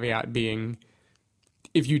 One caveat being,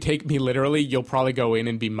 if you take me literally, you'll probably go in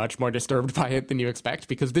and be much more disturbed by it than you expect,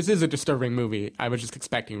 because this is a disturbing movie. I was just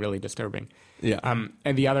expecting really disturbing. Yeah.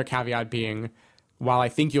 And the other caveat being, while I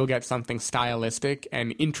think you'll get something stylistic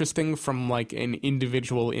and interesting from, like, an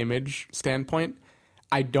individual image standpoint,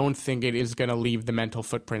 I don't think it is going to leave the mental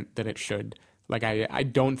footprint that it should. Like, I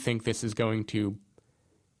don't think this is going to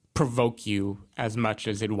provoke you as much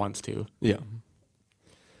as it wants to. Yeah.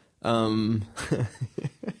 Yeah,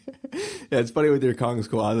 it's funny with your Kong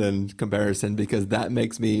Skull Island comparison because that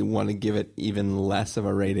makes me want to give it even less of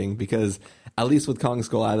a rating because at least with Kong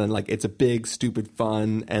Skull Island, like, it's a big, stupid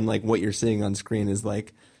fun, and, like, what you're seeing on screen is,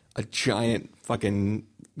 like, a giant fucking...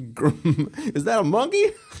 Is that a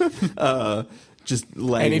monkey? Just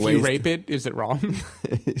laying And if waste. you rape it, is it wrong?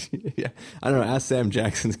 Yeah. I don't know. Ask Sam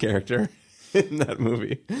Jackson's character in that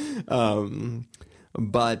movie.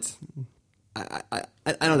 But I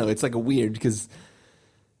don't know. It's, like, a weird because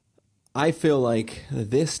I feel like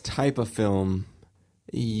this type of film,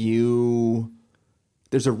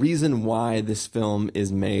 there's a reason why this film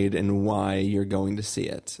is made and why you're going to see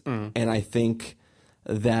it. And I think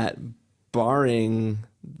that barring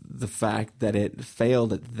the fact that it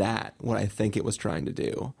failed at that, what I think it was trying to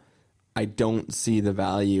do, I don't see the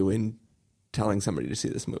value in telling somebody to see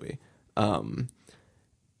this movie.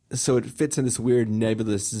 So it fits in this weird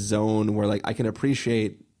nebulous zone where, like, I can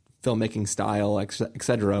appreciate filmmaking style,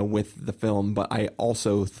 etc. with the film, but I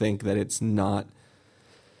also think that it's not...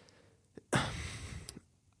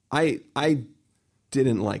 I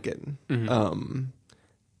didn't like it.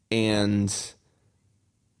 And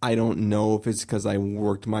I don't know if it's because I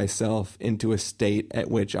worked myself into a state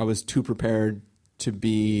at which I was too prepared to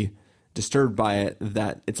be disturbed by it,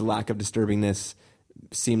 that its lack of disturbingness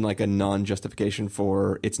seemed like a non-justification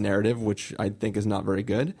for its narrative, which I think is not very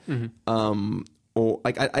good. Or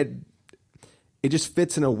like it just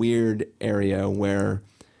fits in a weird area where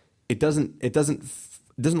it doesn't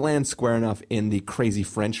land square enough in the crazy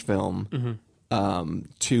French film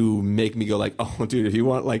to make me go like, oh, dude, if you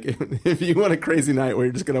want a crazy night where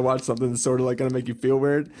you're just gonna watch something that's sort of like gonna make you feel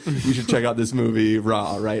weird, you should check out this movie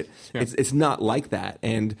Raw, right? Yeah. It's not like that.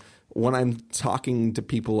 And when I'm talking to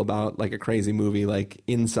people about, like, a crazy movie like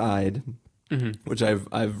Inside, which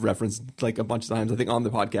I've referenced, like, a bunch of times, I think on the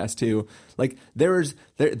podcast too, like, there's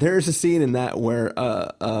a scene in that where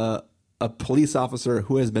a police officer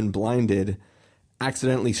who has been blinded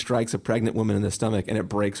accidentally strikes a pregnant woman in the stomach and it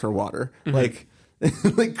breaks her water. Like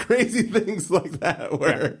like crazy things like that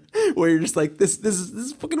where you're just like, this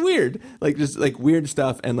is fucking weird. Like, just like weird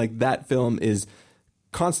stuff. And, like, that film is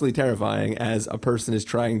constantly terrifying as a person is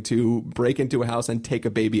trying to break into a house and take a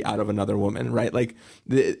baby out of another woman, right? Like,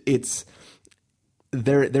 it's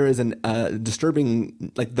there is an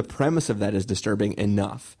disturbing, like, the premise of that is disturbing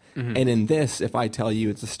enough. And in this, if I tell you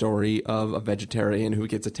it's a story of a vegetarian who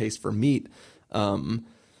gets a taste for meat, you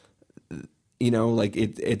know, like,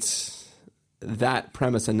 it's that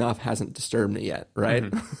premise enough hasn't disturbed me yet,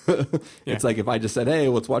 right? It's like if I just said, hey,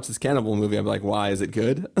 let's watch this cannibal movie, I'm like, why is it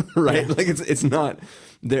good? Right? Like, it's not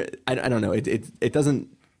there. I don't know. It doesn't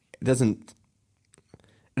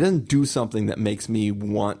do something that makes me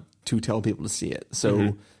want to tell people to see it.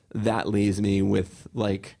 So that leaves me with,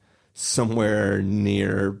 like, somewhere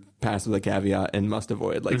near pass with a caveat and must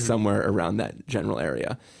avoid, like, somewhere around that general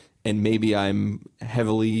area. and maybe I'm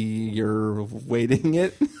you're weighting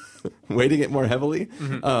it more heavily.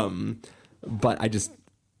 But I just,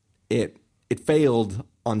 it failed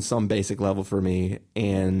on some basic level for me,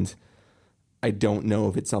 and I don't know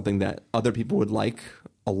if it's something that other people would like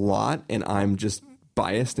a lot, and I'm just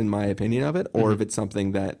biased in my opinion of it, or if it's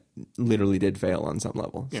something that literally did fail on some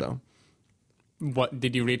level. Yeah. So, what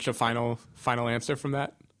did you reach a final answer from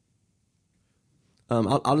that?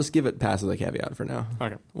 I'll just give it pass as a caveat for now.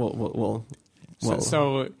 Okay.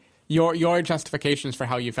 So your justifications for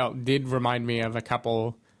how you felt did remind me of a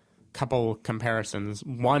couple comparisons.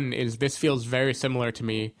 One is this feels very similar to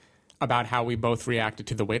me about how we both reacted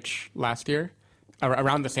to The Witch last year,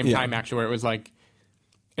 around the same time actually, where it was like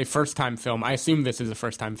a first-time film. I assume this is a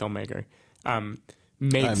first-time filmmaker. I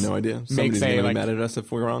have no idea. Somebody's going to be mad at us if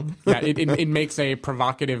we're wrong. Yeah, it makes a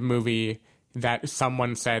provocative movie that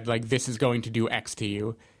someone said, like, this is going to do X to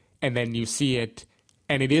you, and then you see it,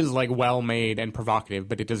 and it is, like, well-made and provocative,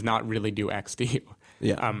 but it does not really do X to you.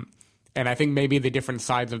 Yeah. And I think maybe the different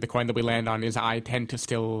sides of the coin that we land on is I tend to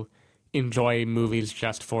still enjoy movies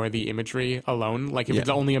just for the imagery alone. Like, if it's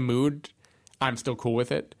only a mood, I'm still cool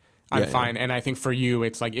with it. I'm fine. And I think for you,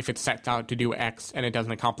 it's like if it sets out to do X and it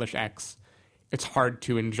doesn't accomplish X, it's hard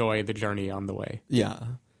to enjoy the journey on the way. Yeah.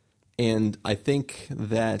 And I think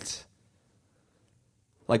that,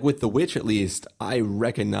 like with The Witch at least, I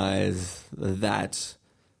recognize that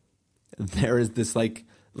there is this like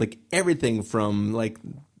everything from like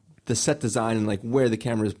the set design and like where the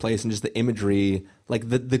camera is placed and just the imagery, like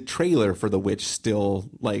the trailer for The Witch still,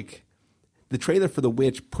 like the trailer for The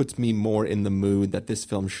Witch puts me more in the mood that this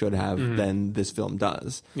film should have than this film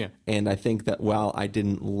does. Yeah. And I think that while I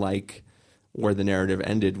didn't like where the narrative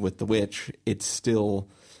ended with The Witch, it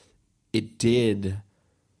did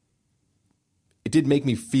make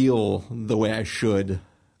me feel the way I should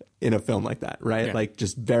in a film like that, right? Yeah. Like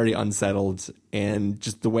just very unsettled, and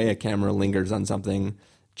just the way a camera lingers on something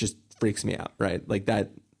just freaks me out, right? Like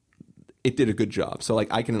that, it did a good job. So like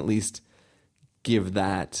I can at least give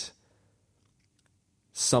that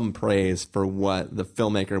some praise for what the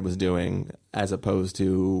filmmaker was doing as opposed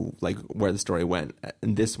to like where the story went.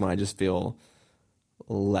 And this one I just feel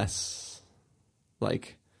less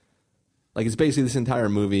like it's basically this entire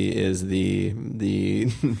movie is the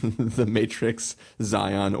the Matrix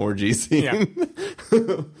Zion orgy scene,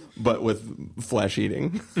 but with flesh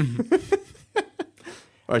eating.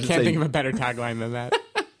 I can't think of a better tagline than that.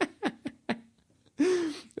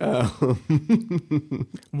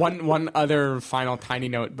 One other final tiny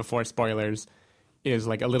note before spoilers is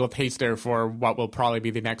like a little taster for what will probably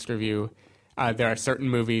be the next review. There are certain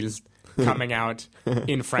movies coming out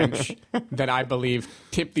in French that I believe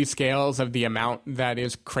tip the scales of the amount that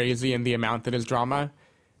is crazy and the amount that is drama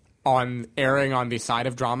on erring on the side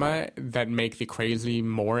of drama that make the crazy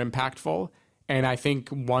more impactful. And I think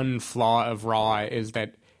one flaw of Raw is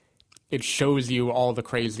that it shows you all the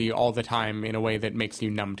crazy all the time in a way that makes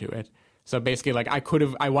you numb to it. So basically, like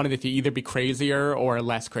I wanted it to either be crazier or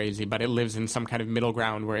less crazy, but it lives in some kind of middle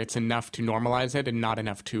ground where it's enough to normalize it and not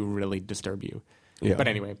enough to really disturb you. Yeah. But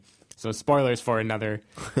anyway, so spoilers for another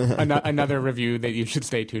review that you should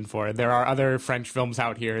stay tuned for. There are other French films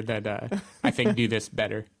out here that I think do this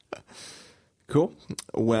better. Cool.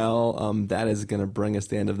 Well, that is going to bring us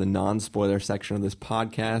to the end of the non-spoiler section of this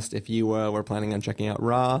podcast. If you were planning on checking out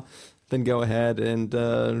Raw, then go ahead and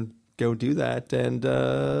go do that, and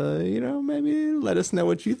maybe let us know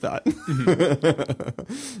what you thought.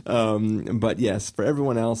 But yes, for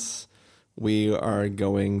everyone else, we are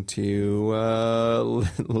going to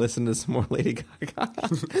listen to some more Lady Gaga,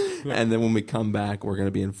 and then when we come back, we're going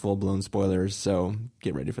to be in full-blown spoilers. So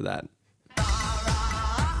get ready for that.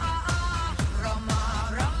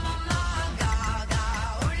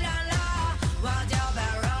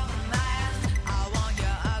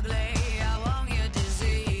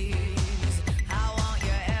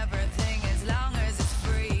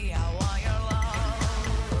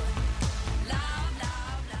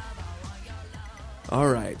 All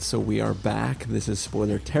right, so we are back. This is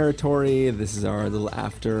spoiler territory. This is our little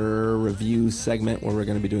after review segment where we're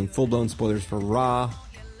going to be doing full-blown spoilers for Raw.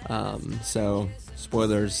 So,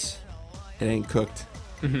 spoilers, it ain't cooked.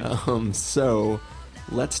 So,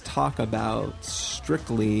 let's talk about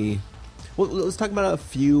let's talk about a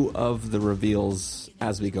few of the reveals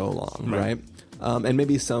as we go along, right? And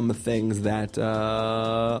maybe some things that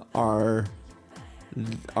are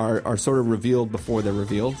sort of revealed before they're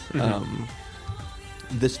revealed.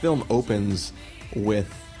 This film opens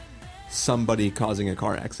with somebody causing a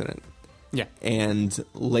car accident. Yeah. And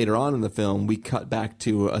later on in the film, we cut back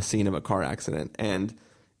to a scene of a car accident. And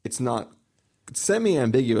it's not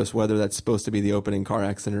semi-ambiguous whether that's supposed to be the opening car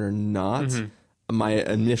accident or not. My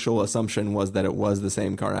initial assumption was that it was the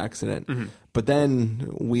same car accident. But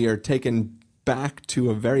then we are taken back to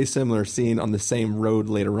a very similar scene on the same road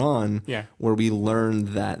later on, where we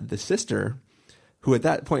learn that the sister, who at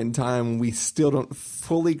that point in time we still don't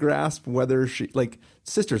fully grasp whether she, like,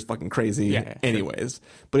 sister's fucking crazy anyways,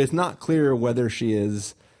 but it's not clear whether she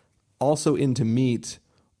is also into meat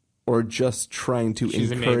or just trying to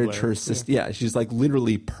encourage her sister. Yeah, she's like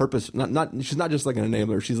literally she's not just like an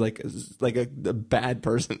enabler. She's like a bad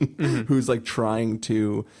person who's like trying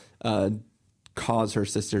to cause her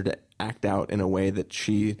sister to act out in a way that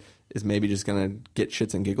she is maybe just going to get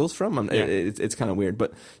shits and giggles from. It's kind of weird.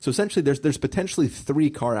 But so essentially there's potentially 3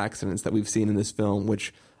 car accidents that we've seen in this film,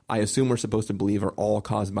 which I assume we're supposed to believe are all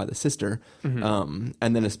caused by the sister. And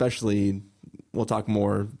then especially, we'll talk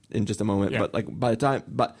more in just a moment, but like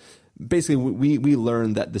but basically we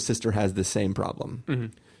learn that the sister has the same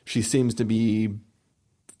problem. She seems to be,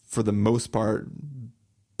 for the most part,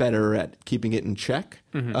 better at keeping it in check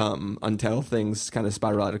until things kind of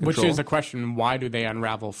spiral out of control. Which is a question: why do they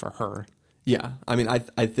unravel for her? Yeah, I mean,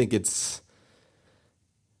 I think it's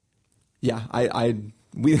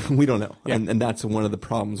we don't know, and that's one of the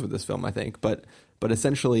problems with this film, I think. But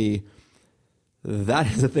essentially, that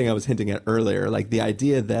is the thing I was hinting at earlier, like the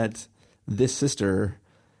idea that this sister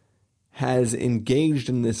has engaged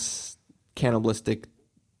in this cannibalistic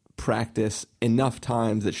practice enough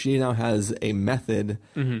times that she now has a method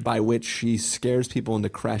by which she scares people into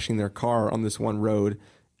crashing their car on this one road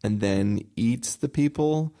and then eats the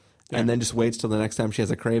people and then just waits till the next time she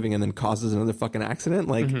has a craving and then causes another fucking accident.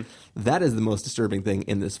 Like that is the most disturbing thing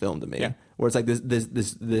in this film to me, where it's like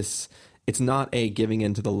this it's not a giving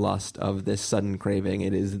into the lust of this sudden craving.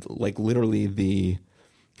 It is like literally the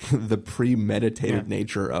premeditated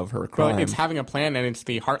nature of her crime. Well, it's having a plan, and it's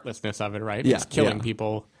the heartlessness of it, right? It's killing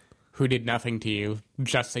people who did nothing to you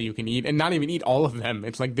just so you can eat, and not even eat all of them.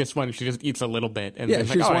 It's like this one, she just eats a little bit, and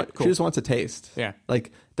she just wants a taste. Yeah,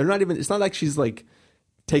 like they're not even. It's not like she's like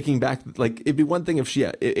taking back. Like it'd be one thing if she,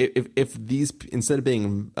 if these, instead of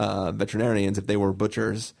being veterinarians, if they were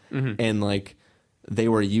butchers and like they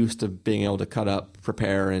were used to being able to cut up,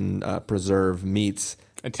 prepare, and preserve meats.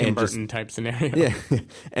 A Tim Burton type scenario. Yeah.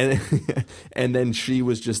 And then she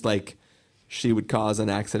was just like, she would cause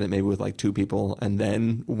an accident maybe with like 2 people, and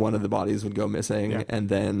then one of the bodies would go missing, and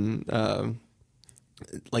then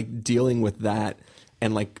like dealing with that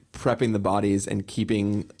and like prepping the bodies and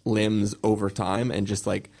keeping limbs over time and just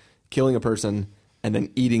like killing a person and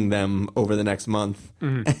then eating them over the next month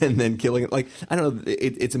and then killing it. Like, I don't know,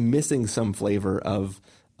 it's missing some flavor of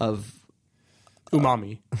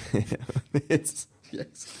umami. It's...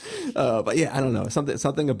 Yes. But yeah, I don't know.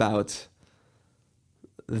 Something about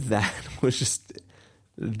that was just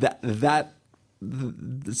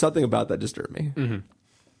something about that disturbed me.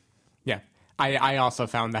 Yeah. I also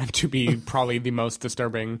found that to be probably the most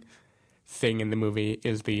disturbing thing in the movie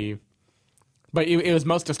but it was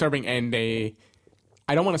most disturbing and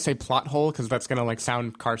I don't want to say plot hole because that's going to like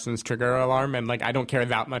sound Carson's trigger alarm, and like I don't care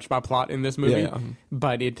that much about plot in this movie,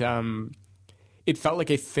 but it felt like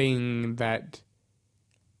a thing that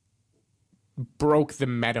broke the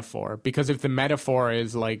metaphor, because if the metaphor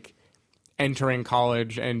is like entering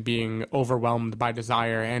college and being overwhelmed by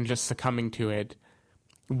desire and just succumbing to it,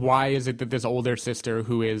 why is it that this older sister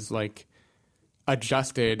who is like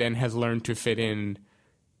adjusted and has learned to fit in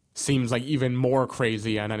seems like even more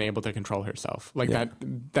crazy and unable to control herself? Like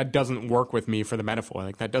that doesn't work with me for the metaphor.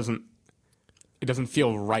 Like it doesn't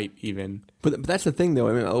feel right even. But that's the thing though.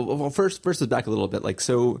 I mean, well, first is back a little bit. Like,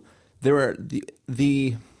 so there are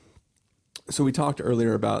so we talked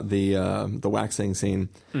earlier about the waxing scene,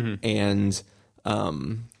 and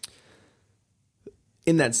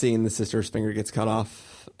in that scene, the sister's finger gets cut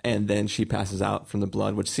off, and then she passes out from the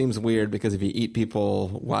blood, which seems weird because if you eat people,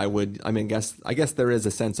 why would I guess there is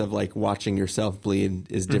a sense of like watching yourself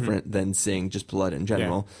bleed is different than seeing just blood in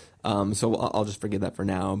general. So I'll just forget that for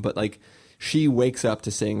now. But like she wakes up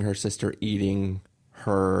to seeing her sister eating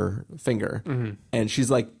her finger, and she's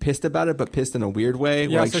like pissed about it, but pissed in a weird way.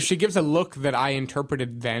 Yeah, like, so she gives a look that I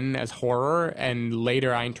interpreted then as horror, and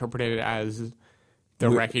later I interpreted it as the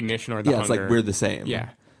recognition or the hunger. It's like we're the same. Yeah.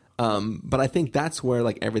 But I think that's where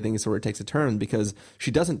like everything sort of takes a turn, because she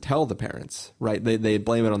doesn't tell the parents, right? They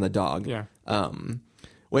blame it on the dog. Yeah.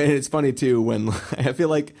 Well, and it's funny too when I feel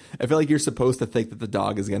like you're supposed to think that the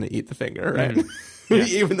dog is going to eat the finger, right? Yeah.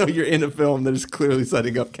 Even though you're in a film that is clearly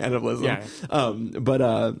setting up cannibalism. Yeah.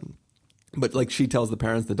 But like she tells the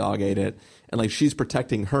parents the dog ate it, and like she's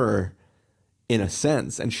protecting her in a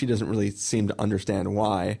sense, and she doesn't really seem to understand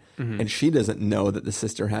why, and she doesn't know that the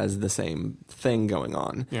sister has the same thing going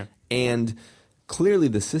on. Yeah. And clearly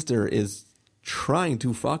the sister is trying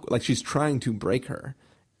to she's trying to break her.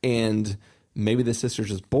 And maybe the sister's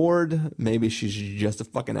just bored. Maybe she's just a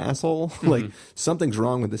fucking asshole. Like, something's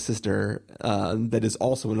wrong with the sister. That is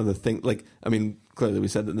also another thing. Like, I mean, clearly we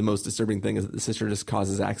said that the most disturbing thing is that the sister just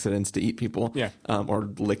causes accidents to eat people. Yeah. Or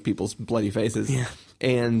lick people's bloody faces. Yeah.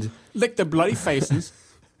 And Lick their bloody faces.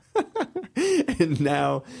 and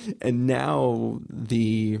now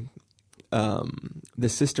the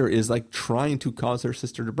sister is like trying to cause her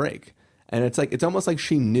sister to break. And it's almost like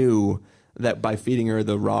she knew that by feeding her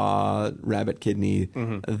the raw rabbit kidney,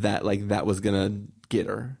 that like that was gonna get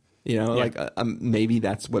her. You know, Yeah. like maybe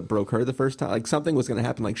that's what broke her the first time. Like something was gonna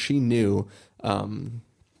happen. Like she knew.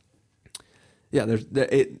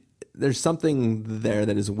 There's something there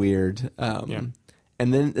that is weird. And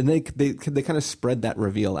then they kind of spread that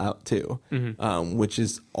reveal out too, which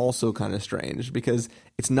is also kind of strange because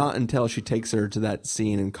it's not until she takes her to that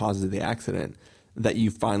scene and causes the accident that you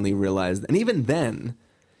finally realize. And even then,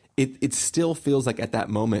 it still feels like at that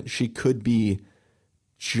moment she could be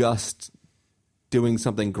just doing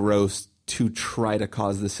something gross to try to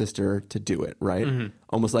cause the sister to do it, right?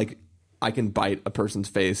 Almost like I can bite a person's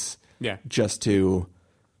face just to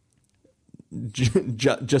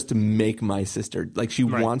make my sister, like she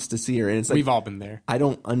wants to see her, and it's like We've all been there. I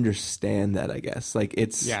don't understand that, I guess. Like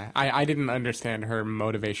it's I didn't understand her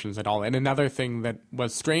motivations at all. And another thing that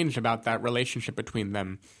was strange about that relationship between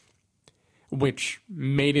them, which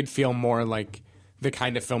made it feel more like the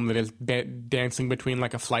kind of film that is dancing between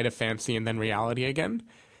like a flight of fancy and then reality again,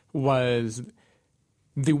 was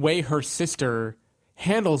the way her sister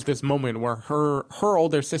handles this moment where her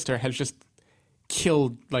older sister has just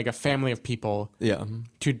killed like a family of people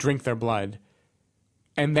to drink their blood,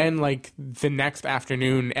 and then like the next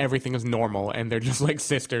afternoon everything is normal and they're just like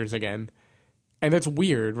sisters again, and that's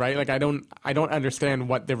weird, right? Like I don't understand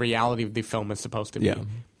what the reality of the film is supposed to be.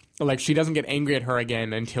 Like she doesn't get angry at her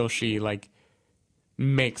again until she like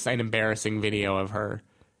makes an embarrassing video of her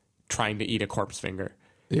trying to eat a corpse finger.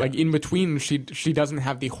 Like in between, she doesn't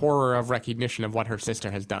have the horror of recognition of what her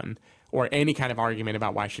sister has done, or any kind of argument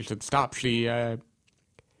about why she should stop.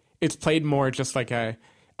 It's played more just like a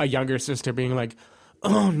younger sister being like,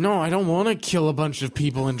 "Oh no, I don't want to kill a bunch of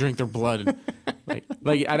people and drink their blood."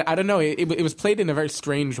 I don't know. It was played in a very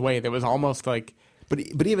strange way that was almost like.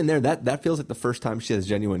 But even there, that feels like the first time she has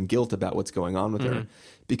genuine guilt about what's going on with her,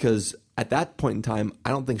 because at that point in time,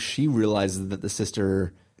 I don't think she realizes that the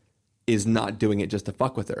sister is not doing it just to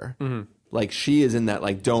fuck with her. Like she is in that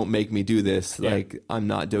like, don't make me do this. Like I'm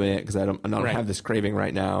not doing it because I don't have this craving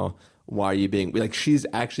right now. Why are you being like? She's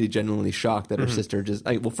actually genuinely shocked that her sister just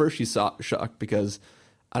like. Well, first she's shocked because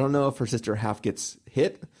I don't know if her sister half gets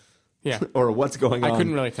hit, or what's going on. I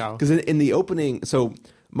couldn't really tell because in the opening. So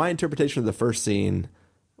my interpretation of the first scene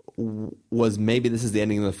was maybe this is the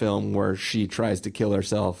ending of the film where she tries to kill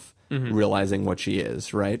herself, realizing what she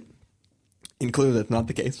is, right? And clearly that's not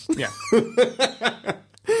the case.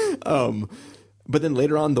 But then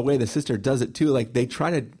later on, the way the sister does it too, like they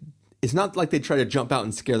try to. It's not like they try to jump out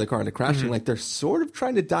and scare the car into crashing. Like they're sort of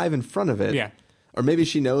trying to dive in front of it. Or maybe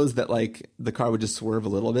she knows that like the car would just swerve a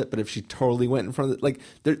little bit, but if she totally went in front of it, like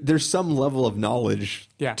there's some level of knowledge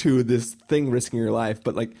to this thing risking her life.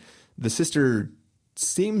 But like the sister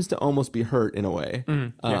seems to almost be hurt in a way.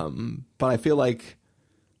 But I feel like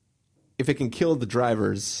if it can kill the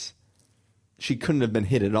drivers, she couldn't have been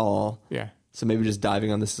hit at all. So maybe just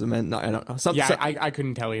diving on the cement. No, I don't know. I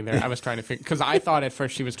couldn't tell either. I was trying to figure, because I thought at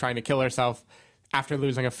first she was trying to kill herself after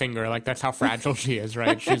losing a finger. Like that's how fragile she is,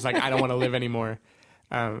 right? She's like, I don't want to live anymore.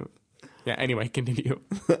 Anyway, continue.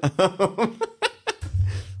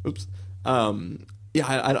 Oops. I don't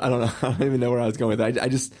know. I don't even know where I was going with that. I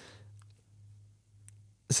just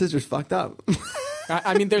the sister's fucked up.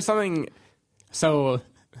 I mean, there's something. So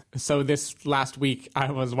this last week,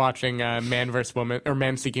 I was watching Man vs. Woman, or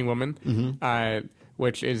Man Seeking Woman,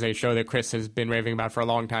 which is a show that Chris has been raving about for a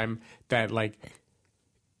long time, that like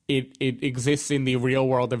it exists in the real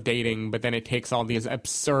world of dating, but then it takes all these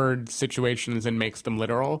absurd situations and makes them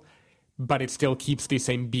literal, but it still keeps the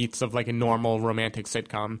same beats of like a normal romantic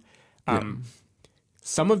sitcom.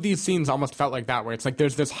 Some of these scenes almost felt like that, where it's like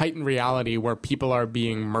there's this heightened reality where people are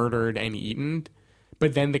being murdered and eaten,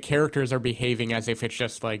 but then the characters are behaving as if it's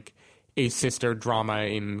just like a sister drama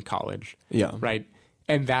in college. Right?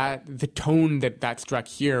 And the tone that struck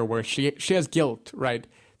here, where she has guilt, right?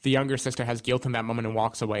 The younger sister has guilt in that moment and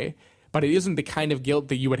walks away. But it isn't the kind of guilt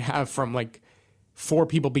that you would have from like 4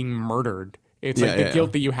 people being murdered It's the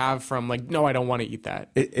guilt that you have from like, no, I don't want to eat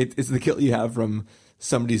that. It's the guilt you have from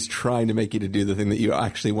somebody's trying to make you to do the thing that you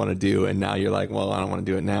actually want to do, and now you're like, well, I don't want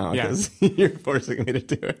to do it now because you're forcing me to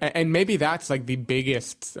do it. And maybe that's like the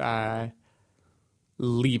biggest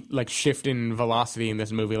leap, like shift in velocity in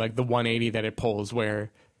this movie, like the 180 that it pulls, where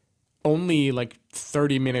only like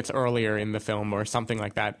 30 minutes earlier in the film or something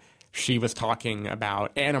like that, she was talking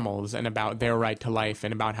about animals and about their right to life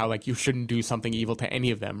and about how like you shouldn't do something evil to any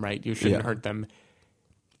of them, right? You shouldn't hurt them.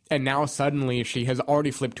 And now suddenly she has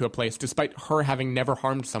already flipped to a place, despite her having never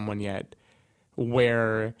harmed someone yet,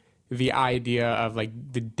 where the idea of like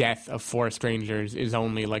the death of 4 strangers is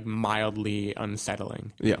only like mildly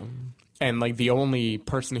unsettling. Yeah. And like the only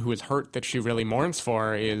person who is hurt that she really mourns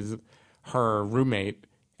for is her roommate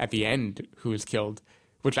at the end who is killed,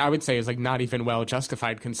 which I would say is like not even well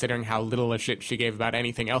justified considering how little a shit she gave about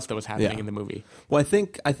anything else that was happening in the movie. Well, I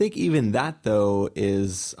think even that though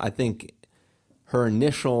is, I think her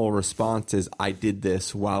initial response is, I did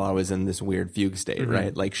this while I was in this weird fugue state,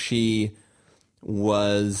 right? Like she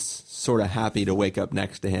was sort of happy to wake up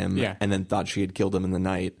next to him and then thought she had killed him in the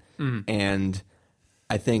night. And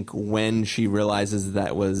I think when she realizes that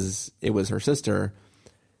it was her sister,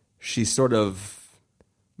 she sort of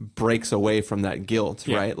breaks away from that guilt,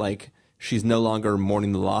 right? Like she's no longer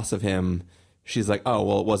mourning the loss of him. She's like, oh,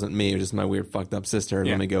 well, it wasn't me. It was just my weird fucked up sister.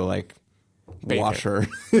 Let me go like wash her.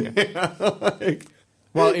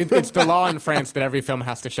 Well, it's the law in France that every film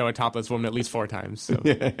has to show a topless woman at least 4 times. So,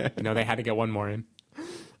 they had to get one more in.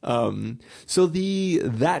 So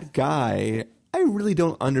that guy, I really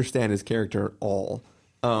don't understand his character at all.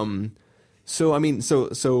 So I mean, so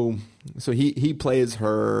he plays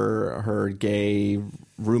her gay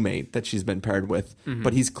roommate that she's been paired with,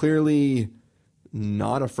 but he's clearly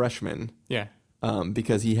not a freshman. Yeah.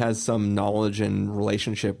 Because he has some knowledge and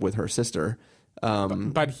relationship with her sister.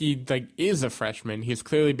 But he like is a freshman. He's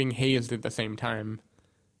clearly being hazed at the same time.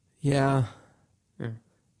 Yeah.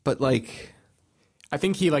 But like, I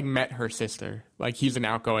think he like met her sister. Like he's an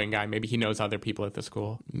outgoing guy. Maybe he knows other people at the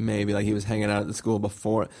school. Maybe like he was hanging out at the school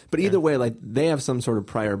before. But either way, like they have some sort of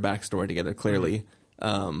prior backstory together, clearly.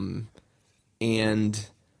 And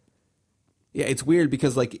yeah, it's weird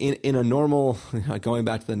because like in a normal, going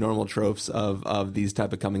back to the normal tropes of these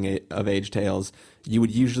type of coming of age tales, you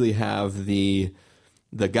would usually have the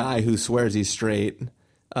guy who swears he's straight,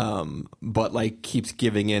 but like keeps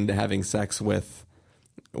giving in to having sex with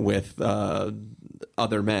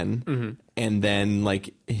other men, and then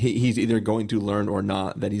like he's either going to learn or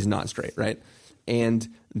not that he's not straight, right? And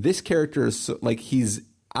this character is like he's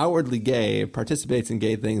outwardly gay, participates in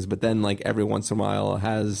gay things, but then like every once in a while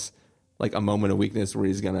has like a moment of weakness where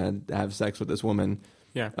he's gonna have sex with this woman.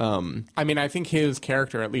 Yeah. I mean, I think his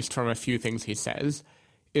character, at least from a few things he says,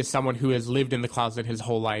 is someone who has lived in the closet his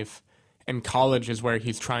whole life, and college is where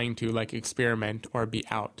he's trying to like experiment or be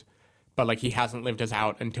out. But like he hasn't lived as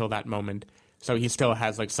out until that moment. So he still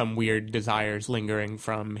has like some weird desires lingering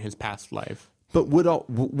from his past life. But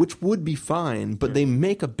which would be fine, but they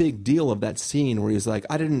make a big deal of that scene where he's like,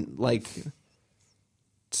 I didn't like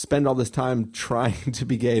spend all this time trying to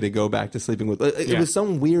be gay to go back to sleeping with. It was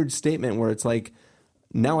some weird statement where it's like,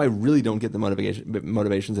 now I really don't get the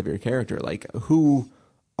motivations of your character. Like, who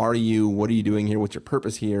are you? What are you doing here? What's your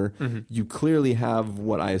purpose here? You clearly have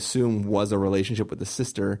what I assume was a relationship with the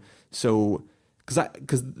sister. So,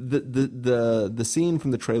 because the scene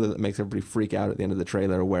from the trailer that makes everybody freak out at the end of the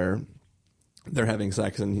trailer where they're having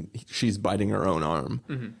sex and she's biting her own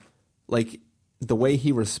arm, like the way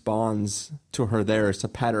he responds to her there is to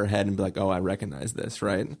pat her head and be like, "Oh, I recognize this,"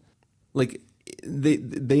 right? Like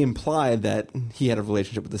they imply that he had a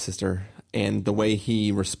relationship with the sister, and the way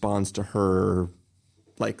he responds to her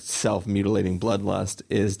like self-mutilating bloodlust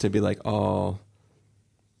is to be like, "Oh,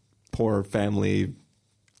 poor family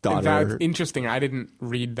daughter." That's interesting. I didn't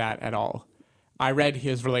read that at all. I read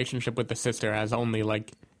his relationship with the sister as only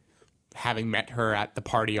like having met her at the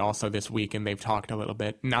party also this week, and they've talked a little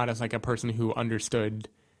bit, not as like a person who understood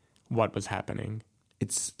what was happening.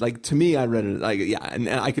 It's like, to me, I read it like, yeah, and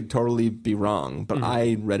I could totally be wrong, but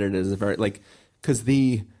I read it as a very like, because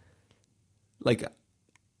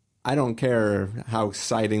I don't care how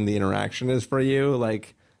exciting the interaction is for you.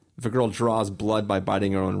 Like, if a girl draws blood by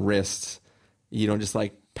biting her own wrists, you don't just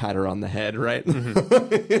like pat her on the head, right?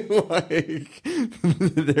 Like,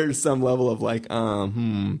 there's some level of like,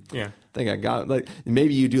 yeah, I think I got it. Like,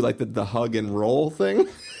 maybe you do like the hug and roll thing,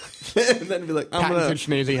 and then be like, I'm patented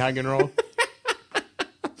Schnese hug and roll.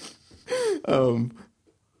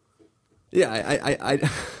 Yeah,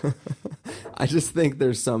 I just think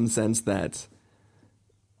there's some sense that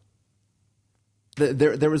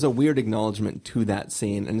there was a weird acknowledgement to that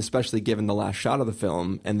scene, and especially given the last shot of the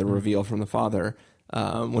film and the reveal from the father,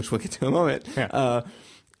 which we'll get to in a moment. Yeah.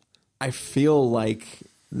 I feel like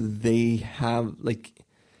they have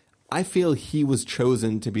I feel he was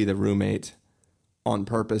chosen to be the roommate on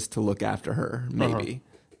purpose to look after her, maybe.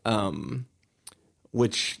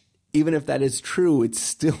 Which, even if that is true, it's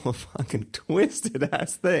still a fucking twisted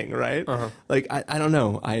ass thing, right? Like, I don't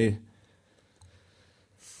know.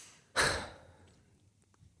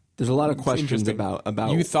 There's a lot of questions about.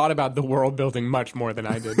 You thought about the world building much more than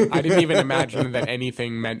I did. I didn't even imagine that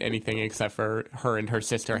anything meant anything except for her and her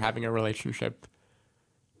sister having a relationship.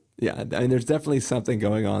 Yeah, I mean, there's definitely something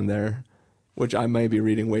going on there, which I might be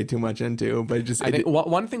reading way too much into. But I think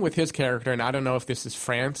one thing with his character, and I don't know if this is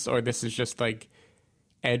France or this is just like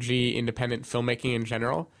edgy independent filmmaking in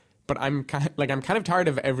general, but I'm kind of tired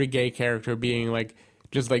of every gay character being like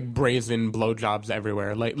just like brazen blowjobs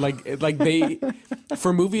everywhere. Like they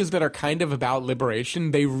for movies that are kind of about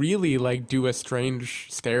liberation, they really like do a strange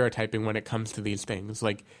stereotyping when it comes to these things.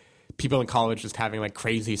 Like people in college just having like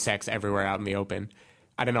crazy sex everywhere out in the open.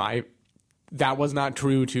 I don't know. That was not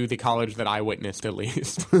true to the college that I witnessed, at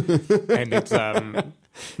least. And it's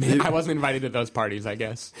I wasn't invited to those parties, I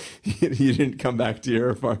guess. You didn't come back to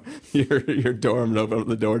your dorm and open up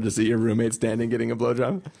the door to see your roommate standing getting a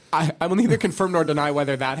blowjob? I will neither confirm nor deny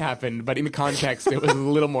whether that happened, but in context, it was a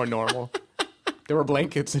little more normal. There were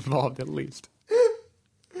blankets involved, at least.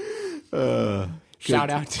 Shout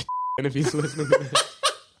out to if he's listening to this.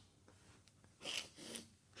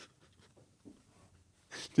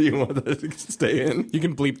 Do you want that to stay in? You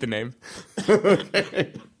can bleep the name.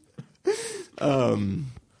 Okay.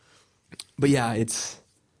 But yeah, it's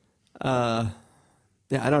yeah,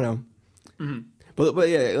 I don't know. Mm-hmm. But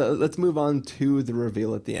yeah, let's move on to the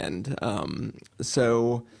reveal at the end.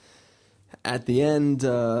 So at the end,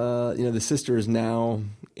 the sister is now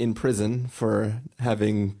in prison for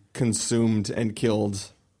having consumed and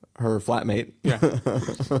killed her flatmate. Yeah.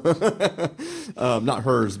 Not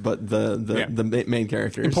hers, but the main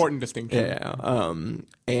characters. Important distinction. Yeah.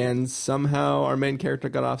 And somehow our main character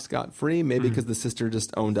got off scot-free, maybe because the sister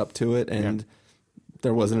just owned up to it and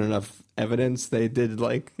there wasn't enough evidence. They did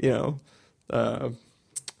what's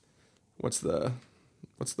the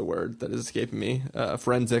word that is escaping me?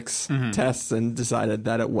 Forensics tests, and decided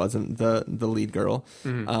that it wasn't the lead girl.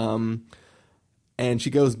 And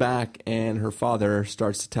she goes back, and her father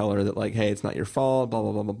starts to tell her that, like, hey, it's not your fault, blah,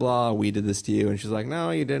 blah, blah, blah, blah. We did this to you. And she's like,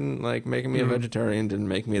 no, you didn't. Like, making me a vegetarian didn't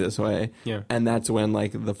make me this way. Yeah. And that's when,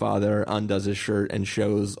 like, the father undoes his shirt and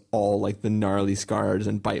shows all, like, the gnarly scars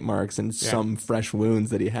and bite marks and some fresh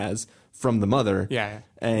wounds that he has from the mother. Yeah.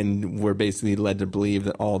 And we're basically led to believe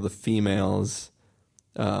that all the females,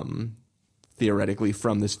 theoretically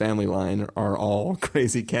from this family line, are all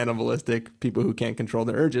crazy cannibalistic people who can't control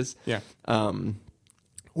their urges. Yeah.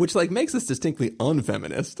 Which, like, makes us distinctly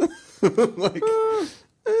unfeminist. Like,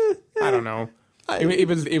 I don't know.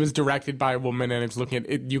 It was directed by a woman, and it's looking at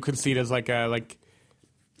it. You could see it as like I don't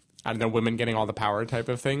know, women getting all the power type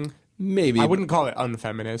of thing. Maybe I wouldn't call it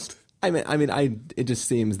unfeminist. It just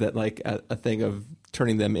seems that like a thing of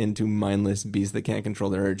turning them into mindless beasts that can't control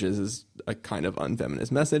their urges is a kind of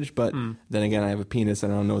unfeminist message. But then again, I have a penis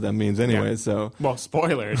and I don't know what that means anyway. Yeah. So, well,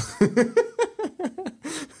 spoilers.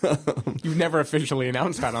 You've never officially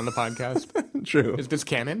announced that on the podcast. True. Is this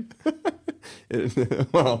canon?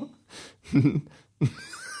 Well,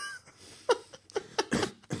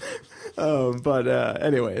 but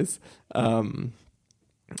anyways,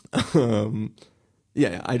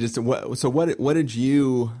 yeah. I just what did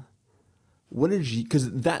you?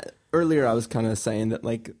 Because that earlier I was kind of saying that,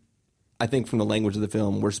 like, I think from the language of the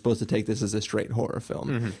film, we're supposed to take this as a straight horror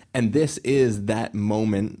film, and this is that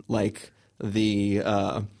moment, like.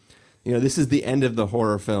 This is the end of the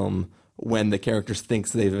horror film when the characters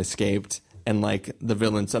thinks they've escaped and, like, the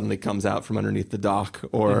villain suddenly comes out from underneath the dock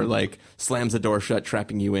or like slams the door shut,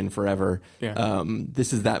 trapping you in forever. Yeah.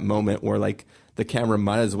 This is that moment where, like, the camera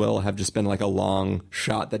might as well have just been like a long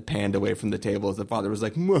shot that panned away from the table as the father was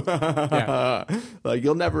like, like,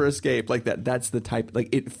 you'll never escape, like that. That's the type, like,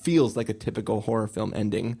 it feels like a typical horror film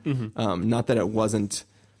ending. Not that it wasn't.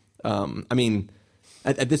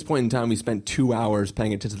 At this point in time, we spent 2 hours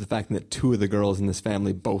paying attention to the fact that two of the girls in this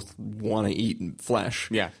family both want to eat flesh.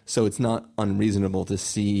 Yeah. So it's not unreasonable to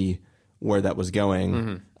see where that was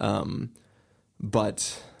going.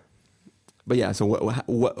 But yeah. So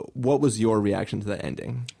what was your reaction to the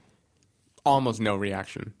ending? Almost no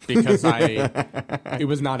reaction, because it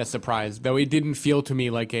was not a surprise, though it didn't feel to me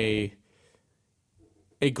like a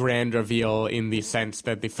grand reveal in the sense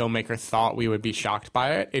that the filmmaker thought we would be shocked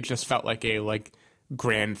by it. It just felt like a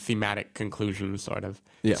grand thematic conclusion, sort of.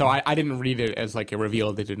 Yeah. So I didn't read it as like a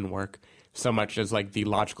reveal that didn't work so much as like the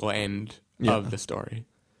logical end of the story.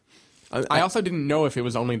 I also didn't know if it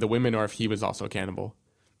was only the women or if he was also a cannibal.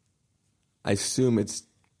 I assume it's.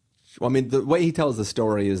 Well, I mean, the way he tells the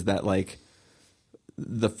story is that like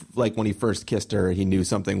when he first kissed her, he knew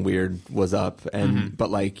something weird was up, and but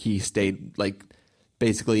like he stayed like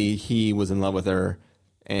basically he was in love with her,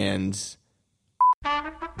 and.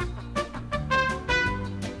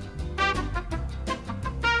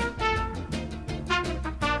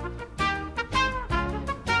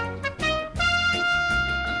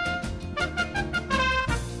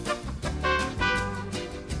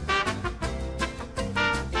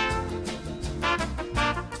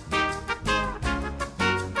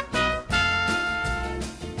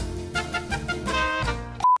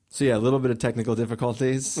 So yeah, a little bit of technical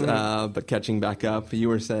difficulties, but catching back up. You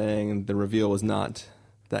were saying the reveal was not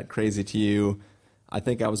that crazy to you. I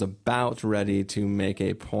think I was about ready to make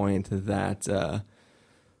a point that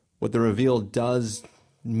what the reveal does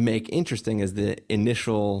make interesting is the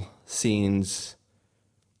initial scenes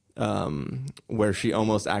where she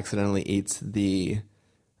almost accidentally eats the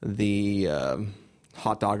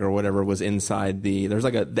hot dog or whatever was inside there's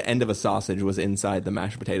like the end of a sausage was inside the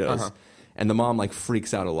mashed potatoes. And the mom like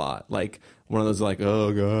freaks out a lot, like one of those like,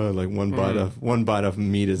 oh god, like one bite of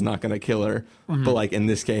meat is not going to kill her. But like in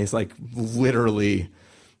this case, like literally,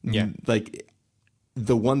 like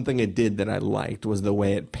the one thing it did that I liked was the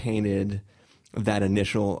way it painted that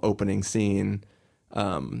initial opening scene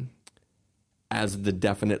as the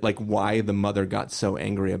definite, like why the mother got so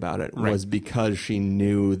angry about it was because she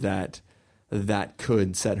knew that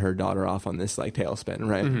could set her daughter off on this like tailspin,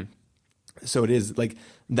 right? So it is like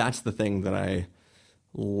that's the thing that I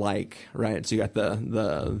like, right? So you got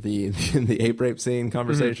the ape rape scene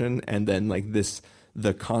conversation, and then like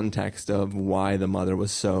the context of why the mother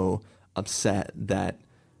was so upset that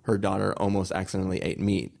her daughter almost accidentally ate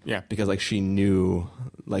meat. Yeah, because like she knew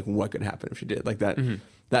like what could happen if she did like that.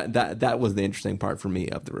 That was the interesting part for me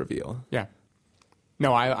of the reveal. Yeah.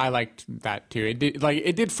 No, I liked that too. It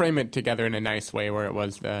did frame it together in a nice way where it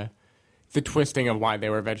was the twisting of why they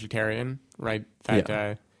were vegetarian, right?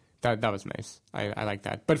 That was nice. I like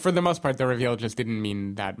that. But for the most part, the reveal just didn't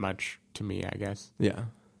mean that much to me, I guess. Yeah.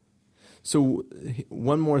 So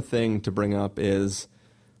one more thing to bring up is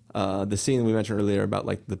the scene we mentioned earlier about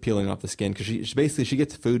like the peeling off the skin, because she basically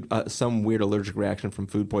gets food some weird allergic reaction from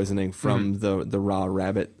food poisoning from the raw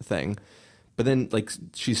rabbit thing. But then like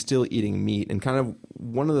she's still eating meat, and kind of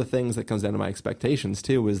one of the things that comes down to my expectations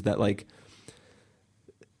too is that like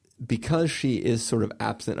because she is sort of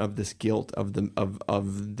absent of this guilt of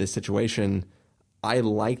the situation, I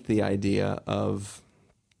like the idea of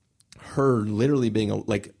her literally being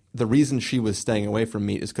like the reason she was staying away from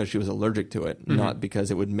meat is because she was allergic to it, not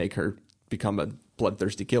because it would make her become a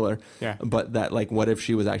bloodthirsty killer. Yeah. But that like, what if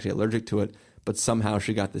she was actually allergic to it, but somehow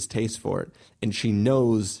she got this taste for it, and she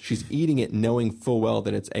knows she's eating it knowing full well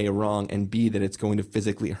that it's A, wrong, and B, that it's going to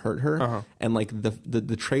physically hurt her. And like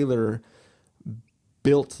the trailer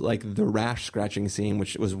built like the rash scratching scene,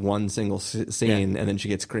 which was one single scene, and then she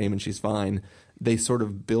gets cream and she's fine. They sort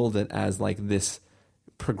of build it as like this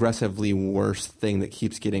progressively worse thing that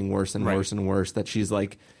keeps getting worse and worse and worse, that she's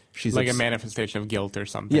like a manifestation of guilt or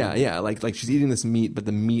something. Yeah, like she's eating this meat, but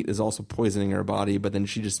the meat is also poisoning her body, but then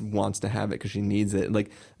she just wants to have it because she needs it. Like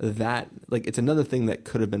that, like it's another thing that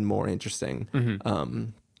could have been more interesting.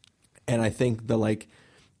 And I think the like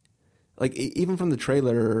even from the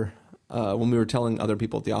trailer, when we were telling other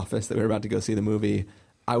people at the office that we were about to go see the movie,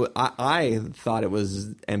 I thought it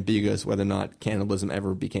was ambiguous whether or not cannibalism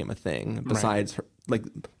ever became a thing. Besides, like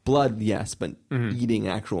blood, yes, but eating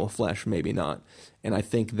actual flesh, maybe not. And I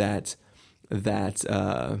think that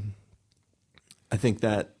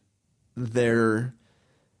there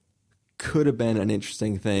could have been an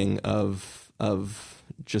interesting thing of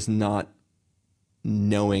just not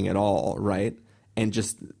knowing at all, right? And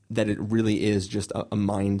just that it really is just a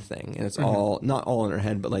mind thing, and it's all not all in her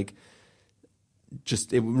head, but like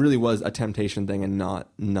just it really was a temptation thing, and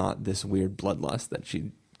not this weird bloodlust that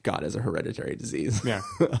she got as a hereditary disease. Yeah,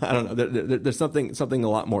 I don't know. There's something a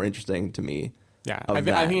lot more interesting to me. Yeah, I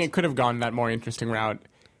think it could have gone that more interesting route,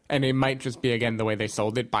 and it might just be again the way they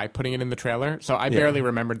sold it by putting it in the trailer. So I barely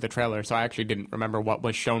remembered the trailer, so I actually didn't remember what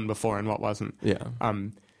was shown before and what wasn't. Yeah,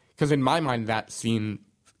 because in my mind that scene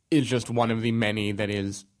is just one of the many that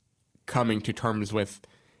is coming to terms with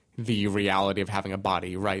the reality of having a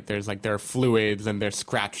body, right? There are fluids, and there's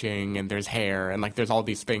scratching, and there's hair, and like there's all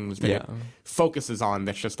these things that it focuses on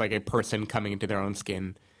that's just like a person coming into their own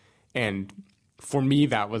skin. And for me,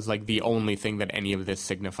 that was like the only thing that any of this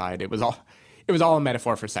signified. It was It was all a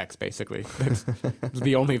metaphor for sex, basically. That's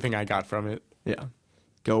the only thing I got from it. Yeah.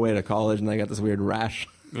 Go away to college and I got this weird rash.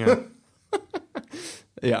 Yeah.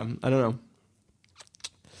 Yeah, I don't know.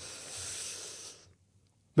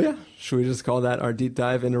 But yeah, should we just call that our deep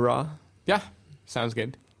dive into Raw? Yeah, sounds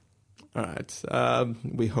good. All right.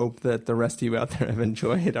 We hope that the rest of you out there have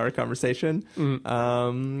enjoyed our conversation.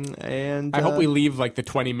 And I hope we leave like the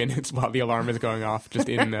 20 minutes while the alarm is going off just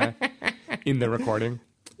in the recording.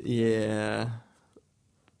 Yeah.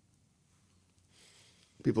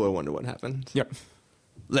 People will wonder what happened. Yep.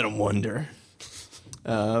 Let them wonder.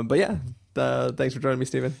 But yeah, thanks for joining me,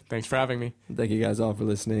 Stephen. Thanks for having me. Thank you guys all for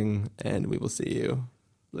listening, and we will see you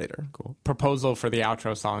later. Cool. Proposal for the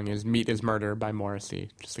outro song is Meat is Murder by Morrissey.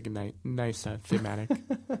 Just like a nice thematic. It's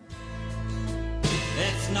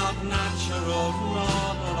not natural,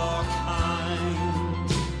 noble or kind.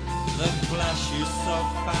 The flesh you so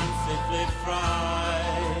fancifully fry.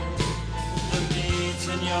 The meat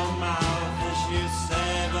in your mouth as you